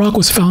because that rock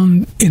was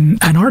found in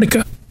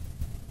Antarctica,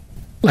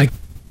 like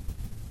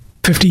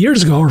 50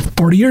 years ago or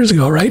 40 years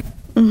ago, right?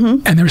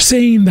 Mm-hmm. And they're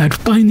saying that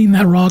finding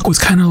that rock was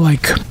kind of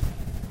like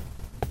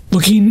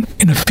looking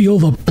in a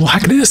field of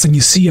blackness and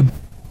you see a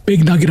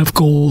big nugget of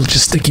gold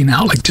just sticking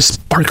out, like just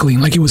sparkling.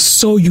 Like it was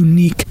so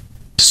unique,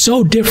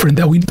 so different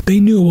that they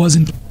knew it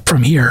wasn't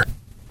from here.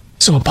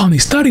 So upon they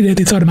studied it,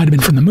 they thought it might have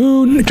been from the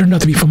moon. It turned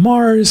out to be from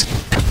Mars.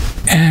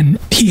 And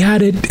he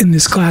had it in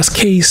this glass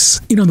case,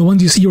 you know, the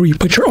ones you see where you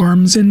put your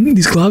arms in,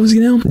 these gloves, you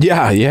know?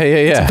 Yeah.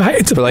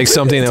 It's for like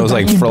something that was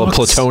like full of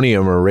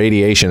plutonium or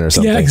radiation or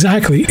something. Yeah,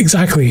 exactly.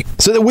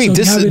 So wait,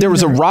 there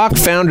was a rock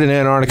found in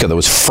Antarctica that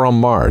was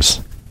from Mars.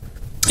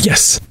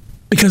 Yes,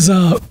 because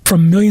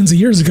from millions of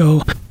years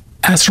ago,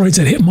 asteroids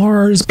that hit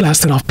Mars,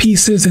 blasted off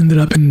pieces, ended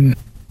up in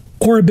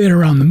orbit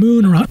around the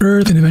moon, around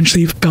Earth, and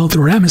eventually fell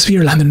through our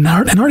atmosphere, landed in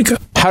Antarctica.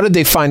 How did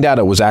they find out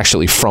it was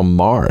actually from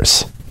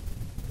Mars?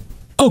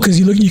 Oh, because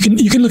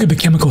you can look at the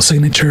chemical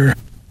signature.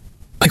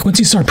 Like once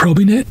you start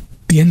probing it,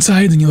 the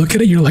insides, and you look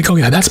at it, you're like, oh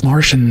yeah, that's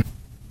Martian.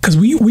 Because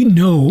we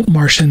know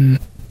Martian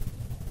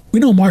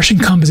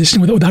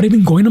composition without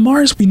even going to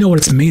Mars. We know what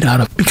it's made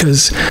out of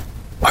because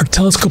our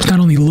telescopes not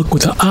only look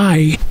with the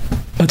eye,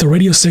 but the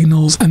radio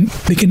signals, and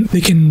they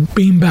can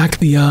beam back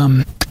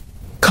the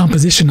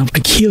composition of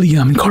like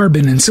helium and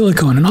carbon and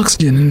silicon and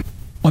oxygen and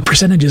what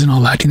percentages and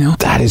all that. You know,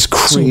 that is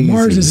crazy.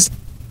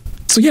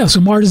 So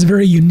Mars is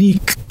very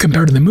unique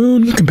compared to the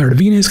moon, compared to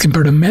Venus,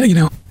 compared to, you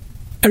know,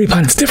 every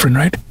planet's different,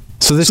 right?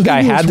 So this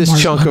guy had this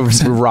Mars chunk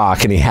 100%. Of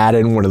rock and he had it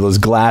in one of those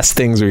glass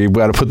things where you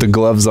got to put the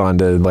gloves on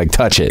to like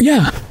touch it.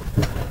 Yeah.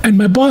 And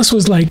my boss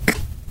was like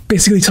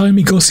basically telling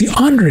me go see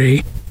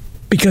Andre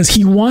because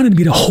he wanted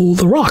me to hold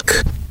the rock,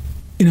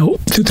 you know,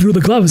 through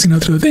the gloves, you know,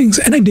 through the things.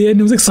 And I did, and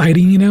it was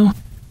exciting, you know. I'm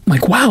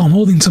like, wow, I'm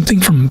holding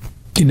something from,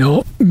 you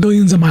know,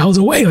 millions of miles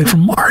away, like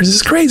from Mars. This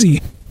is crazy.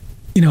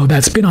 You know,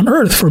 that's been on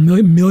Earth for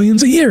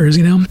millions of years,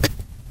 you know.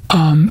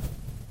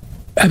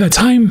 At that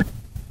time,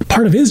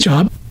 part of his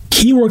job,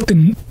 he worked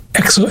in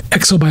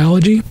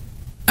exobiology,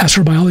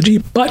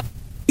 astrobiology, but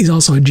he's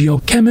also a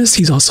geochemist.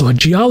 He's also a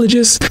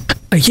geologist.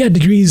 Like he had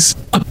degrees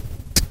up,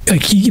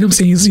 like he, you know what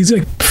I'm saying? He's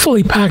like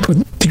fully packed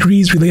with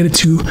degrees related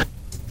to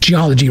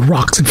geology,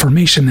 rocks and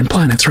formation and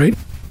planets, right?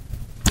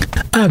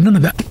 I have none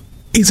of that.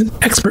 He's an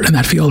expert in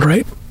that field,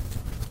 right?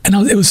 And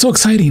it was so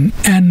exciting.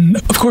 And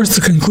of course,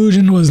 the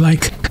conclusion was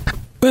like,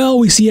 well,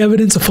 we see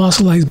evidence of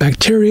fossilized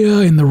bacteria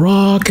in the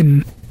rock,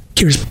 and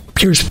here's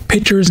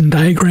pictures and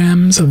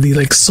diagrams of the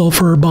like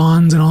sulfur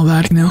bonds and all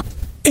that, you know.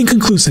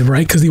 Inconclusive,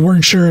 right? Because they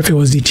weren't sure if it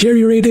was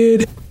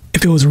deteriorated,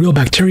 if it was real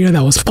bacteria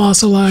that was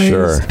fossilized.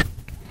 Sure.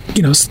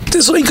 You know,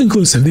 so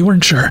inconclusive. They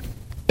weren't sure.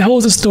 That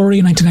was a story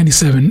in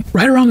 1997,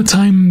 right around the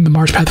time the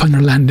Mars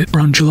Pathfinder landed,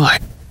 around July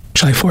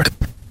 4th.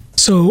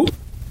 So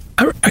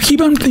I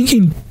keep on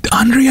thinking,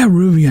 Andrei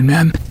Avrubian,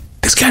 man,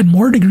 this guy had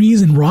more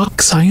degrees in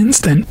rock science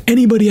than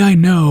anybody I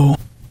know.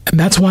 And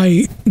that's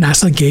why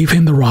NASA gave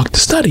him the rock to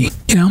study,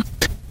 you know?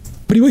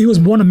 But he was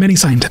one of many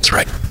scientists,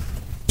 right?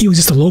 He was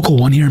just a local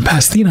one here in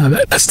Pasadena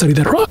that studied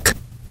that rock.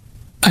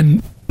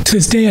 And to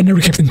this day, I never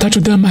kept in touch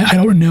with them. I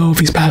don't know if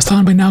he's passed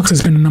on by now because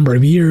it's been a number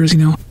of years, you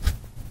know?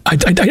 I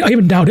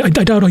even doubt it.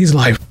 I doubt he's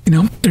alive, you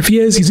know? If he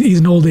is, he's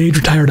an old age,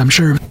 retired, I'm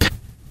sure.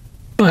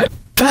 But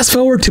fast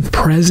forward to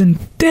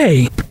present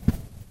day,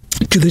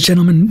 to this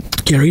gentleman,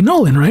 Gary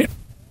Nolan, right?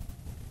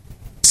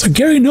 So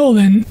Gary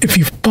Nolan, if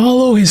you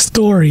follow his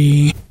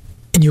story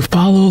and you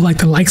follow like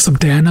the likes of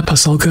Diana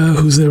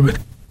Pasulka,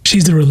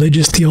 she's the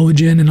religious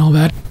theologian and all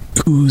that,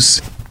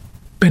 who's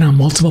been on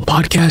multiple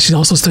podcasts. She's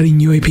also studying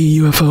UAP,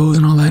 UFOs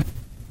and all that.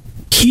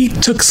 He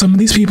took some of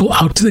these people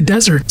out to the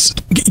deserts.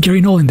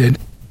 Gary Nolan did.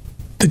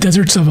 The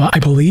deserts of, I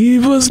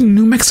believe, was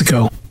New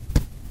Mexico.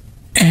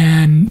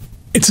 And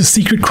it's a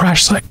secret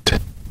crash site.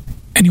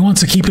 And he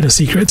wants to keep it a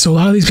secret. So a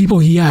lot of these people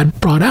he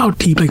had brought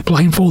out, he like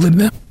blindfolded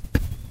them.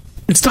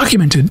 It's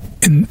documented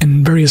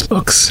in various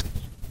books.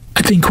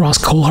 I think Ross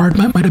Coulthard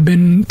might have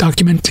been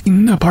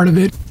documenting a part of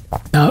it,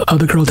 of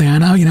the girl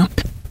Diana, you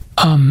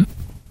know.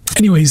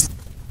 Anyways,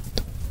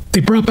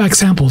 they brought back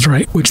samples,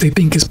 right, which they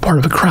think is part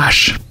of a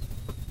crash.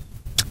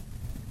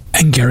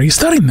 And Gary's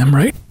studying them,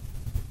 right?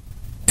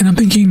 And I'm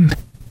thinking,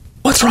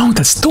 what's wrong with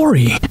that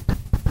story?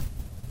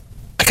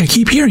 Like I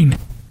keep hearing,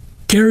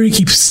 Gary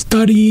keeps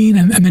studying,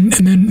 and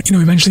then you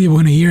know, eventually we're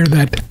going to hear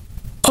that,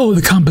 oh,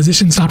 the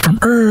composition's not from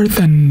Earth,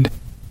 and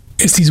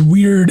it's these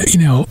weird,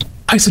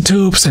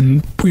 isotopes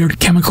and weird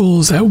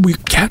chemicals that we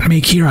can't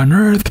make here on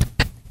Earth.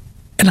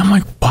 And I'm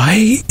like,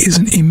 why is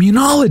an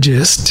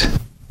immunologist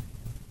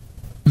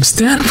from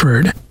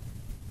Stanford,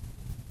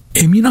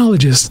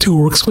 immunologist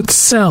who works with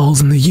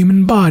cells in the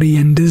human body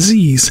and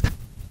disease,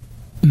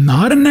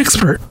 not an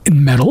expert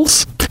in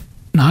metals,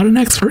 not an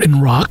expert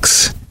in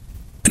rocks,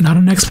 and not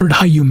an expert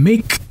how you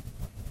make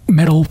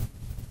metal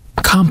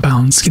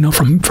compounds,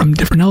 from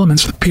different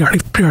elements of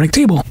the periodic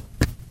table.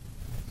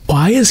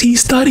 Why is he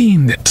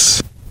studying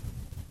this?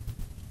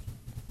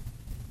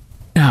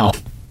 Now,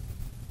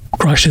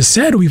 Grush has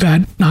said we've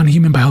had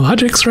non-human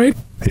biologics, right?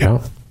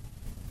 Yeah.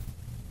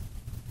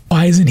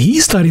 Why isn't he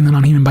studying the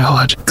non-human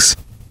biologics?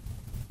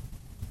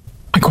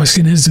 My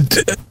question is,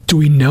 do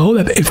we know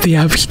that if they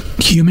have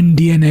human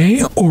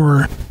DNA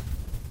or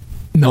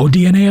no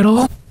DNA at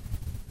all?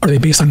 Are they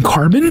based on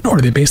carbon? Or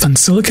are they based on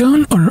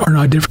silicon? Or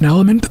a different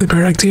element of the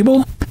periodic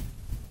table?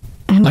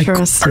 Like,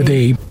 are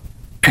they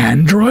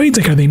androids?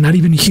 Like, are they not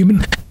even human?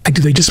 Like,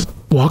 do they just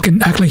walk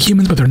and act like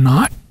humans, but they're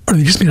not? Or are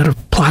they just made out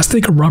of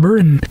plastic or rubber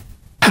and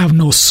have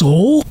no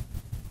soul?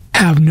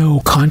 Have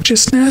no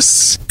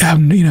consciousness?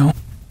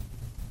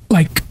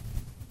 Like,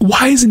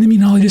 why is an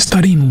immunologist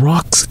studying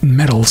rocks and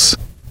metals?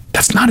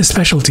 That's not his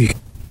specialty.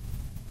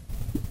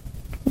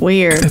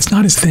 Weird. That's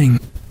not his thing.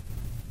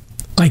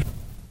 Like,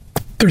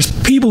 there's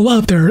people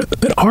out there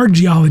that are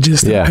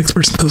geologists and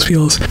experts in those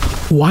fields.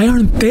 Why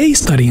aren't they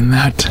studying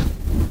that?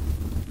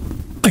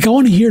 Like, I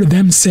want to hear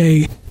them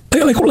say,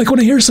 like when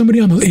I hear somebody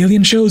on those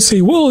alien shows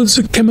say, well, it's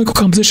a chemical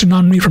composition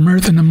not made from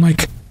Earth, and I'm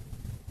like,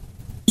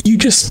 you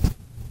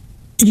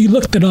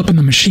looked it up in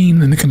the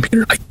machine and the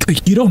computer.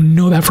 Like you don't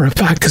know that for a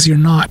fact because you're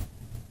not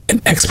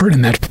an expert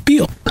in that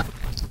field.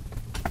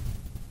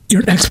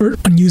 You're an expert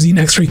on using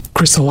X-ray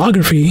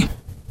crystallography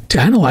to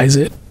analyze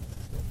it,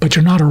 but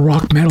you're not a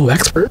rock metal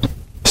expert.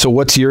 So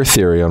what's your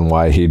theory on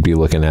why he'd be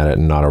looking at it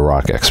and not a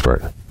rock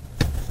expert?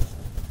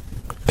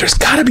 There's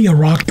got to be a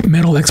rock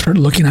metal expert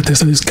looking at this.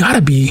 So there's got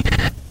to be.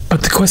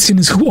 But the question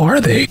is, who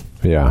are they?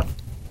 Yeah.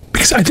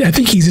 Because I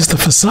think he's just a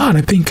facade.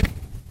 I think,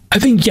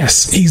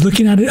 yes, he's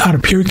looking at it out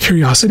of pure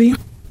curiosity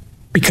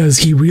because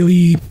he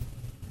really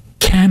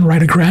can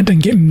write a grant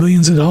and get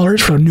millions of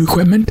dollars for new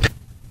equipment.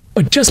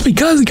 But just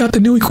because he got the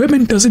new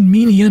equipment doesn't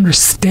mean he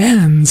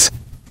understands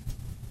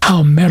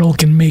how metal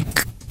can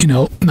make,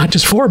 not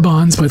just 4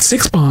 bonds, but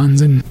 6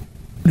 bonds, and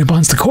when it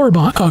bonds to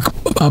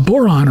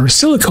boron or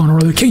silicon or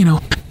other,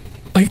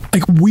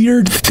 like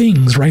weird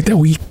things, right, that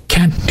we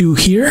can't do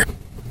here.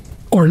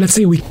 Or let's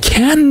say we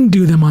can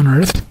do them on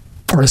Earth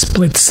for a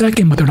split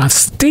second, but they're not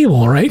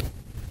stable, right?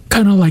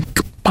 Kind of like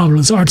Bob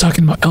Lazar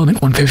talking about element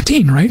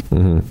 115, right?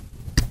 Mm-hmm.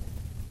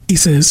 He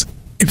says,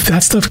 if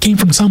that stuff came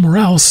from somewhere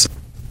else,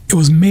 it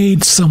was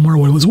made somewhere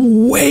where it was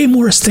way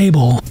more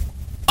stable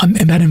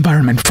in that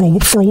environment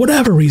for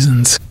whatever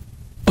reasons.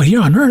 But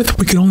here on Earth,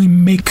 we could only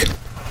make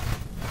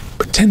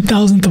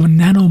 10,000th of a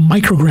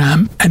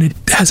nanomicrogram, and it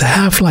has a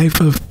half-life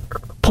of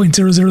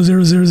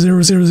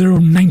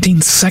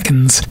 0.000000019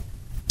 seconds.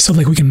 So,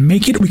 like, we can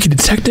make it, we can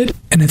detect it,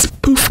 and it's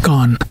poof,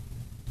 gone.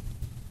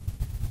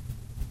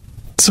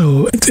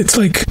 So, it's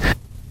like,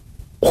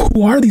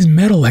 who are these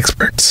metal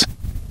experts?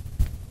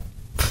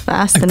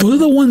 Fascinating. Like, those are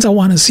the ones I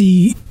want to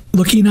see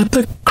looking at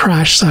the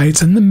crash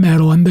sites and the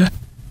metal and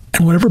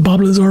whatever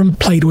Bob Lazar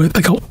played with.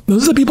 Like,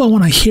 those are the people I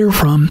want to hear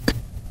from.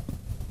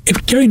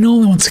 If Gary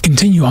Nolan wants to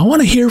continue, I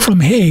want to hear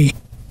from, hey,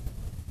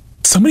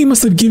 somebody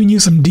must have given you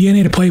some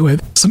DNA to play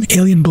with, some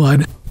alien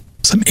blood,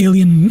 some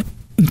alien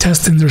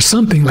intestines or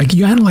something. Like,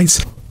 you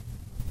analyze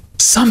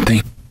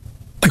something.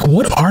 Like,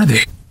 what are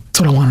they? That's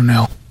what I want to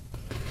know.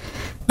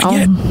 But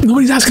yet,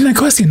 nobody's asking that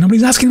question.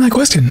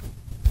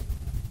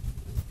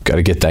 Got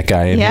to get that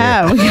guy in here.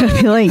 Yeah, we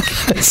gotta be like,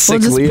 we'll just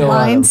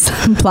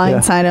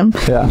blindside him.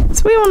 Yeah.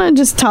 So we want to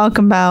just talk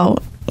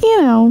about,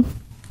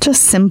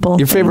 just simple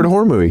Your things. favorite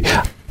horror movie.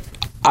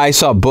 I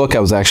saw a book. I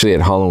was actually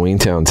at Halloween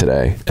Town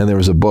today, and there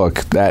was a book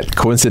that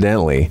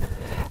coincidentally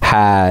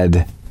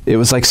had, it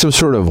was like some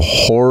sort of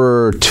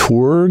horror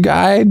tour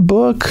guide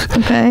book.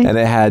 Okay. And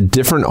it had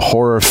different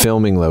horror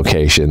filming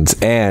locations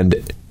and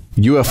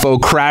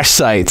UFO crash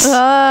sites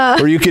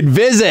where you could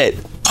visit.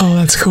 Oh,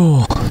 that's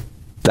cool.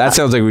 That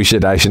sounds like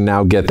I should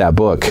now get that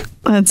book.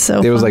 That's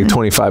so It was funny. like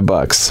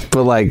 $25,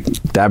 but like,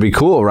 that'd be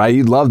cool, right?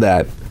 You'd love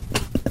that.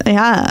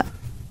 Yeah,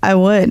 I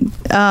would.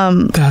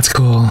 That's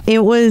cool.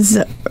 It was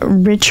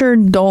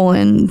Richard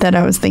Dolan that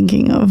I was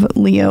thinking of,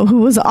 Leo,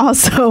 who was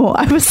also,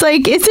 I was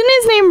like, isn't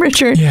his name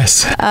Richard?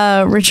 Yes.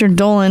 Richard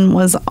Dolan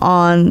was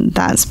on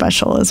that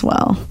special as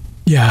well.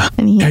 Yeah.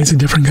 And he's a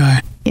different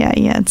guy. Yeah,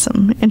 he had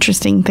some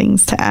interesting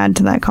things to add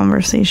to that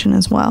conversation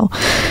as well.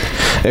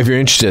 If you're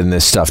interested in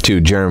this stuff too,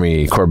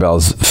 Jeremy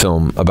Corbell's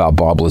film about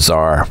Bob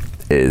Lazar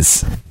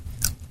is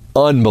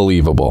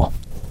unbelievable.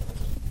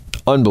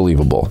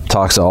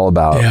 Talks all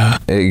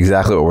about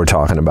exactly what we're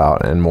talking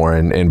about and more.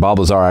 And Bob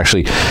Lazar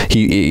actually,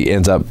 he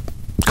ends up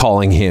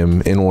calling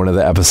him in one of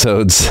the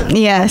episodes.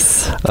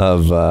 Yes.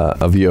 Of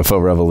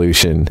UFO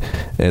Revolution.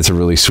 And it's a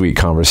really sweet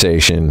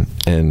conversation,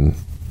 and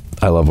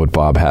I love what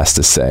Bob has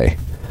to say.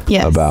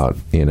 Yes. about,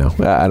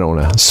 I don't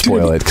want to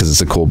spoil it because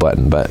it's a cool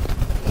button, but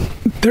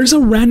There's a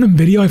random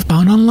video I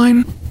found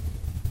online,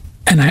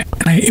 and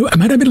it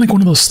might have been like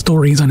one of those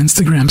stories on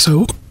Instagram,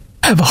 so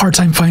I have a hard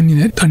time finding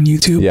it on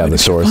YouTube. yeah, but the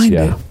if you source, find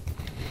yeah.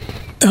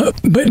 it-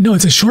 but no,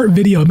 it's a short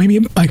video, maybe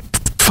like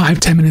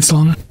 5-10 minutes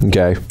long.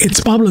 Okay.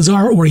 It's Bob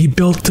Lazar where he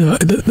built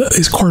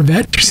his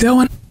Corvette. Did you see that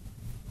one?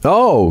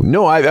 Oh,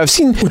 no, I've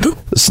seen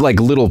it's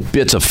like little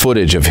bits of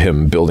footage of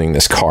him building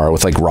this car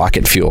with like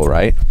rocket fuel,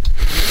 right?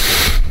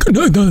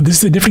 No, this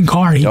is a different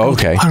car. He built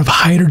okay. out of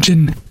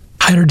hydrogen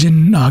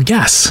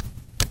gas.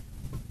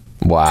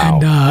 Wow.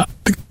 And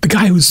the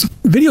guy who's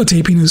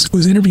videotaping,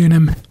 who's interviewing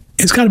him,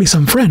 it's got to be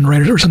some friend,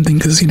 right, or something,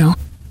 because they're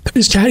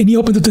just chatting. He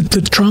opens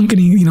the trunk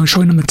and he,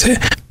 showing him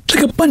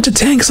like a bunch of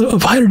tanks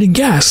of hydrogen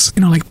gas,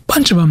 like a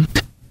bunch of them.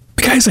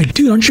 The guy's like,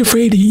 dude, aren't you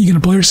afraid you're gonna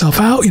blow yourself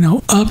out,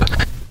 up?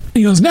 And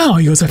he goes, no.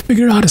 He goes, I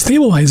figured out how to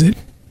stabilize it.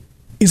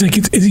 He's like,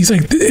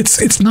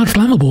 it's not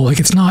flammable. Like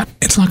it's not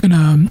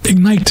gonna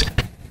ignite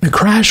the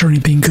crash or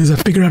anything, because I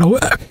figured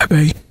out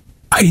I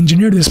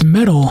engineered this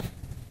metal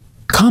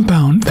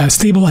compound that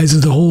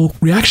stabilizes the whole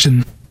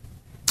reaction,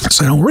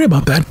 so don't worry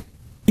about that.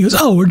 He goes,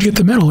 oh, where'd you get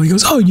the metal? He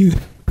goes, oh, you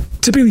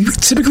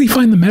typically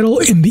find the metal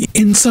in the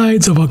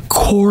insides of a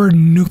core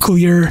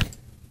nuclear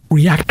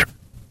reactor.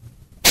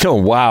 Oh,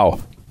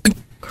 wow.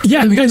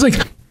 Yeah, and the guy's like,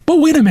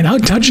 well, wait a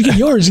minute, how'd you get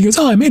yours? He goes,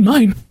 oh, I made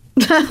mine.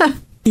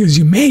 He goes,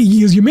 you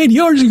made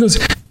yours? He goes,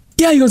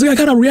 yeah. He goes, I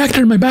got a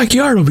reactor in my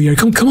backyard over here.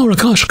 Come over,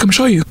 come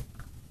show you.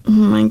 Oh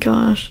my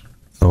gosh.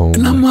 Oh,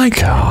 and I'm like,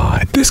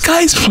 God, this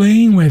guy's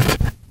playing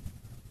with.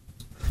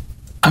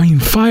 I mean,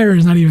 fire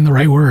is not even the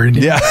right word.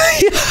 Yeah.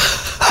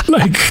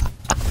 Like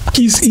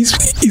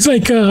he's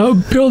like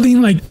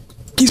building, like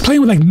he's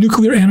playing with like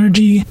nuclear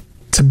energy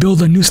to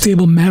build a new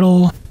stable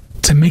metal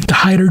to make the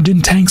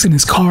hydrogen tanks in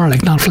his car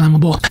like not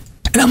flammable.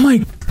 And I'm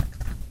like,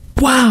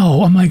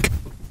 wow. I'm like,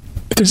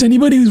 if there's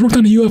anybody who's worked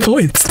on a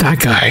UFO, it's that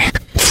guy.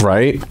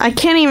 Right? I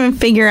can't even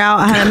figure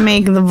out how to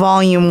make the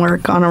volume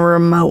work on a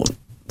remote.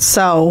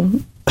 So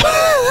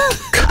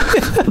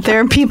there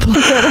are people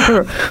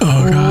that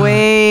are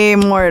way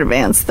more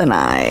advanced than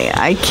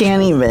I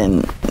can't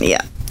even.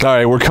 Yeah. All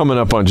right, we're coming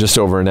up on just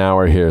over an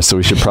hour here, so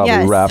we should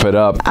probably wrap it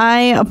up.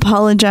 I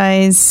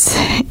apologize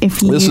if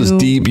This was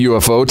deep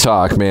UFO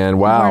talk, man.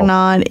 Wow. We're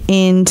not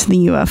into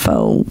the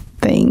UFO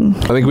thing.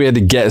 I think we had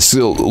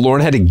to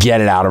Lauren had to get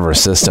it out of her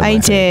system. I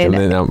did.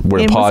 And then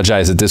we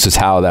apologize that this is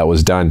how that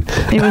was done.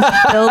 It was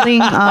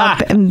building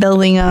up and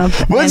building up.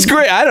 Well, it's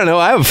great. I don't know.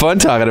 I have fun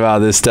talking about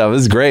this stuff.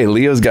 It's great.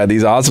 Leo's got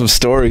these awesome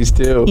stories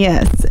too.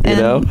 Yes.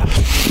 And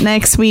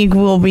next week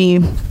we'll be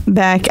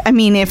back. I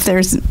mean, if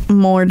there's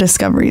more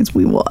discoveries,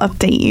 we will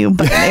update you,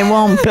 but it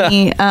won't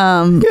be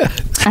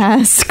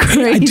as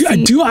crazy.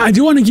 I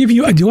do want to give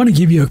you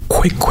a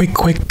quick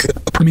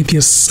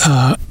Prometheus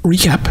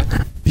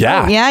recap.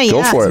 Yeah,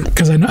 go for it.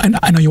 Because I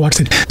know you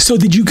watched it. So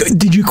did you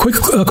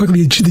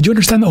quickly did you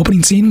understand the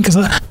opening scene? Because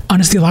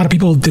honestly, a lot of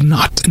people did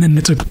not, and then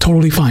it's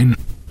totally fine.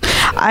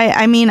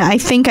 I mean, I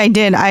think I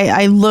did.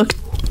 I looked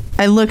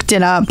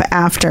it up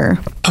after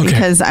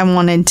because I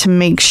wanted to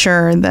make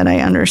sure that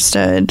I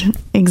understood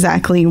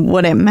exactly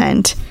what it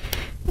meant,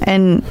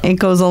 and it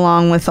goes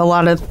along with a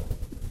lot of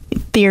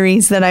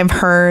theories that I've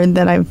heard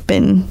that I've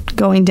been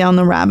going down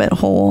the rabbit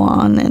hole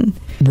on. And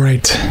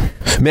right,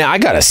 man, I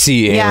gotta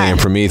see Alien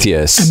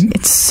Prometheus. And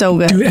it's so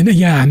good, dude.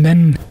 And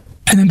then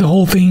the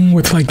whole thing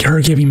with like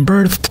her giving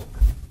birth,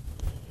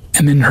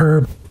 and then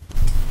her.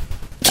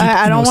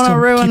 I don't want to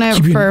ruin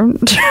it for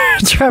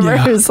Trevor,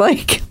 who's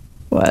like,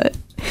 what?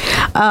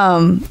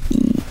 And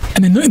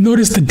then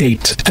notice the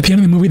date at the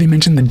end of the movie. They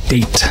mentioned the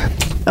date.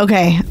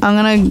 Okay,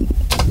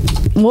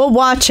 we'll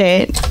watch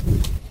it,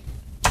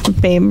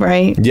 babe.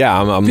 Right?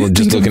 Yeah, I'm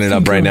just looking it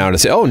up right now to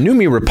say, oh,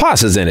 Noomi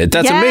Rapace is in it.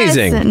 That's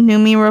amazing.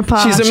 Noomi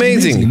Rapace. She's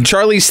amazing.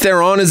 Charlize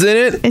Theron is in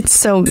it. It's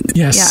so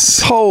yes.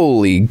 Yeah.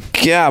 Holy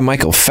God,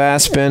 Michael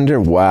Fassbender.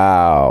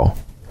 Wow.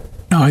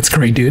 No, it's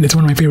great, dude. It's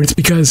one of my favorites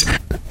because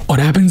what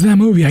happens in that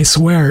movie, I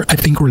swear, I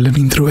think we're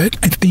living through it.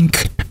 I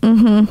think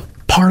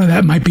part of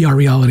that might be our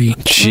reality.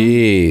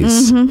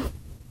 Jeez.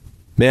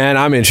 Man,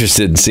 I'm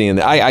interested in seeing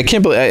that. I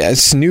can't believe I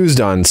snoozed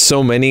on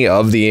so many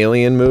of the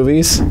Alien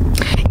movies.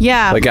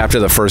 Yeah. Like after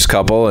the first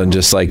couple and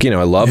just like,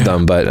 I loved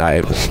them, but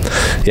I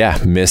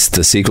missed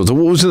the sequels.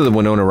 What was the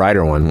Winona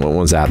Ryder one? What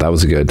was that? That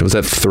was good. Was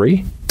that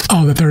 3?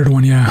 Oh, the third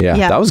one, yeah. Yeah,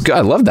 that was good.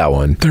 I love that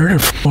one. Third or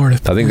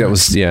fourth. I think that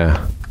was,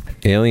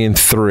 Alien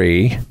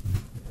 3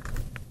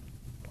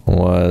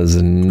 was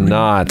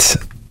not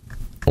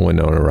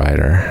Winona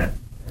Ryder.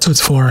 So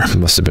it's 4. It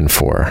must have been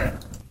 4.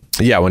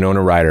 Yeah,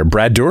 Winona Ryder.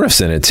 Brad Dourif's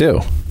in it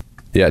too.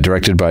 Yeah,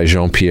 directed by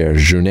Jean-Pierre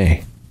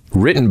Jeunet.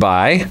 Written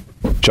by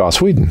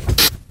Joss Whedon.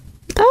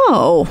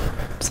 Oh,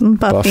 some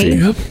Buffy.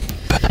 Yep.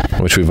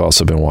 Which we've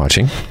also been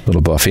watching.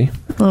 Little Buffy.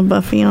 Little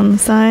Buffy on the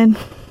side.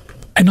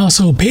 And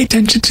also pay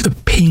attention to the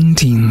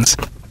paintings.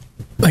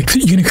 Like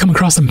you're going to come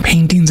across some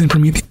paintings in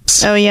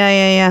Prometheus. Oh,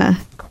 yeah.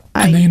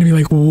 And they're going to be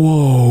like,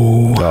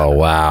 whoa. Oh,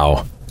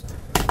 wow.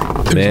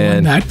 There's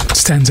one that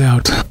stands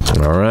out.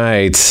 All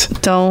right.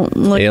 Don't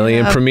look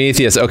Alien it up.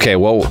 Prometheus. Okay,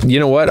 well, you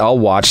know what? I'll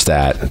watch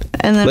that.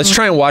 And then Let's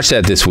try and watch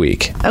that this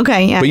week.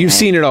 Okay, yeah. But you've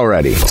seen it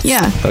already.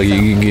 Yeah. Oh,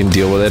 you can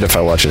deal with it if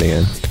I watch it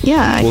again?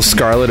 Yeah. Will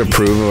Scarlett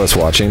approve of us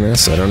watching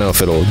this? I don't know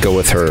if it'll go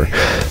with her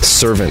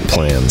servant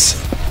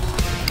plans.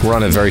 We're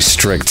on a very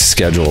strict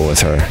schedule with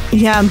her.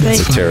 Yeah, but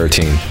It's a terror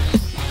team.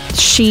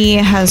 she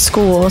has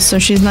school, so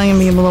she's not going to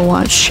be able to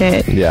watch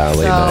shit. Yeah,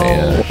 late night,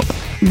 yeah.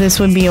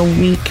 This would be a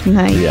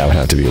weeknight. Yeah, it would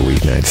have to be a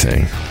weeknight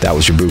thing. That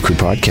was your Boo Crew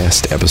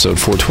Podcast, episode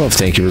 412.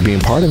 Thank you for being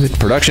part of it.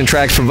 Production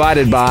tracks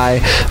provided by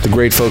the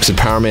great folks at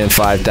Powerman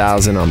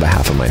 5000. On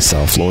behalf of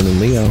myself, Lauren and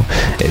Leo,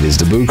 it is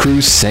the Boo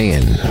Crew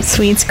saying...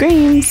 Sweet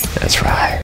screams. That's right.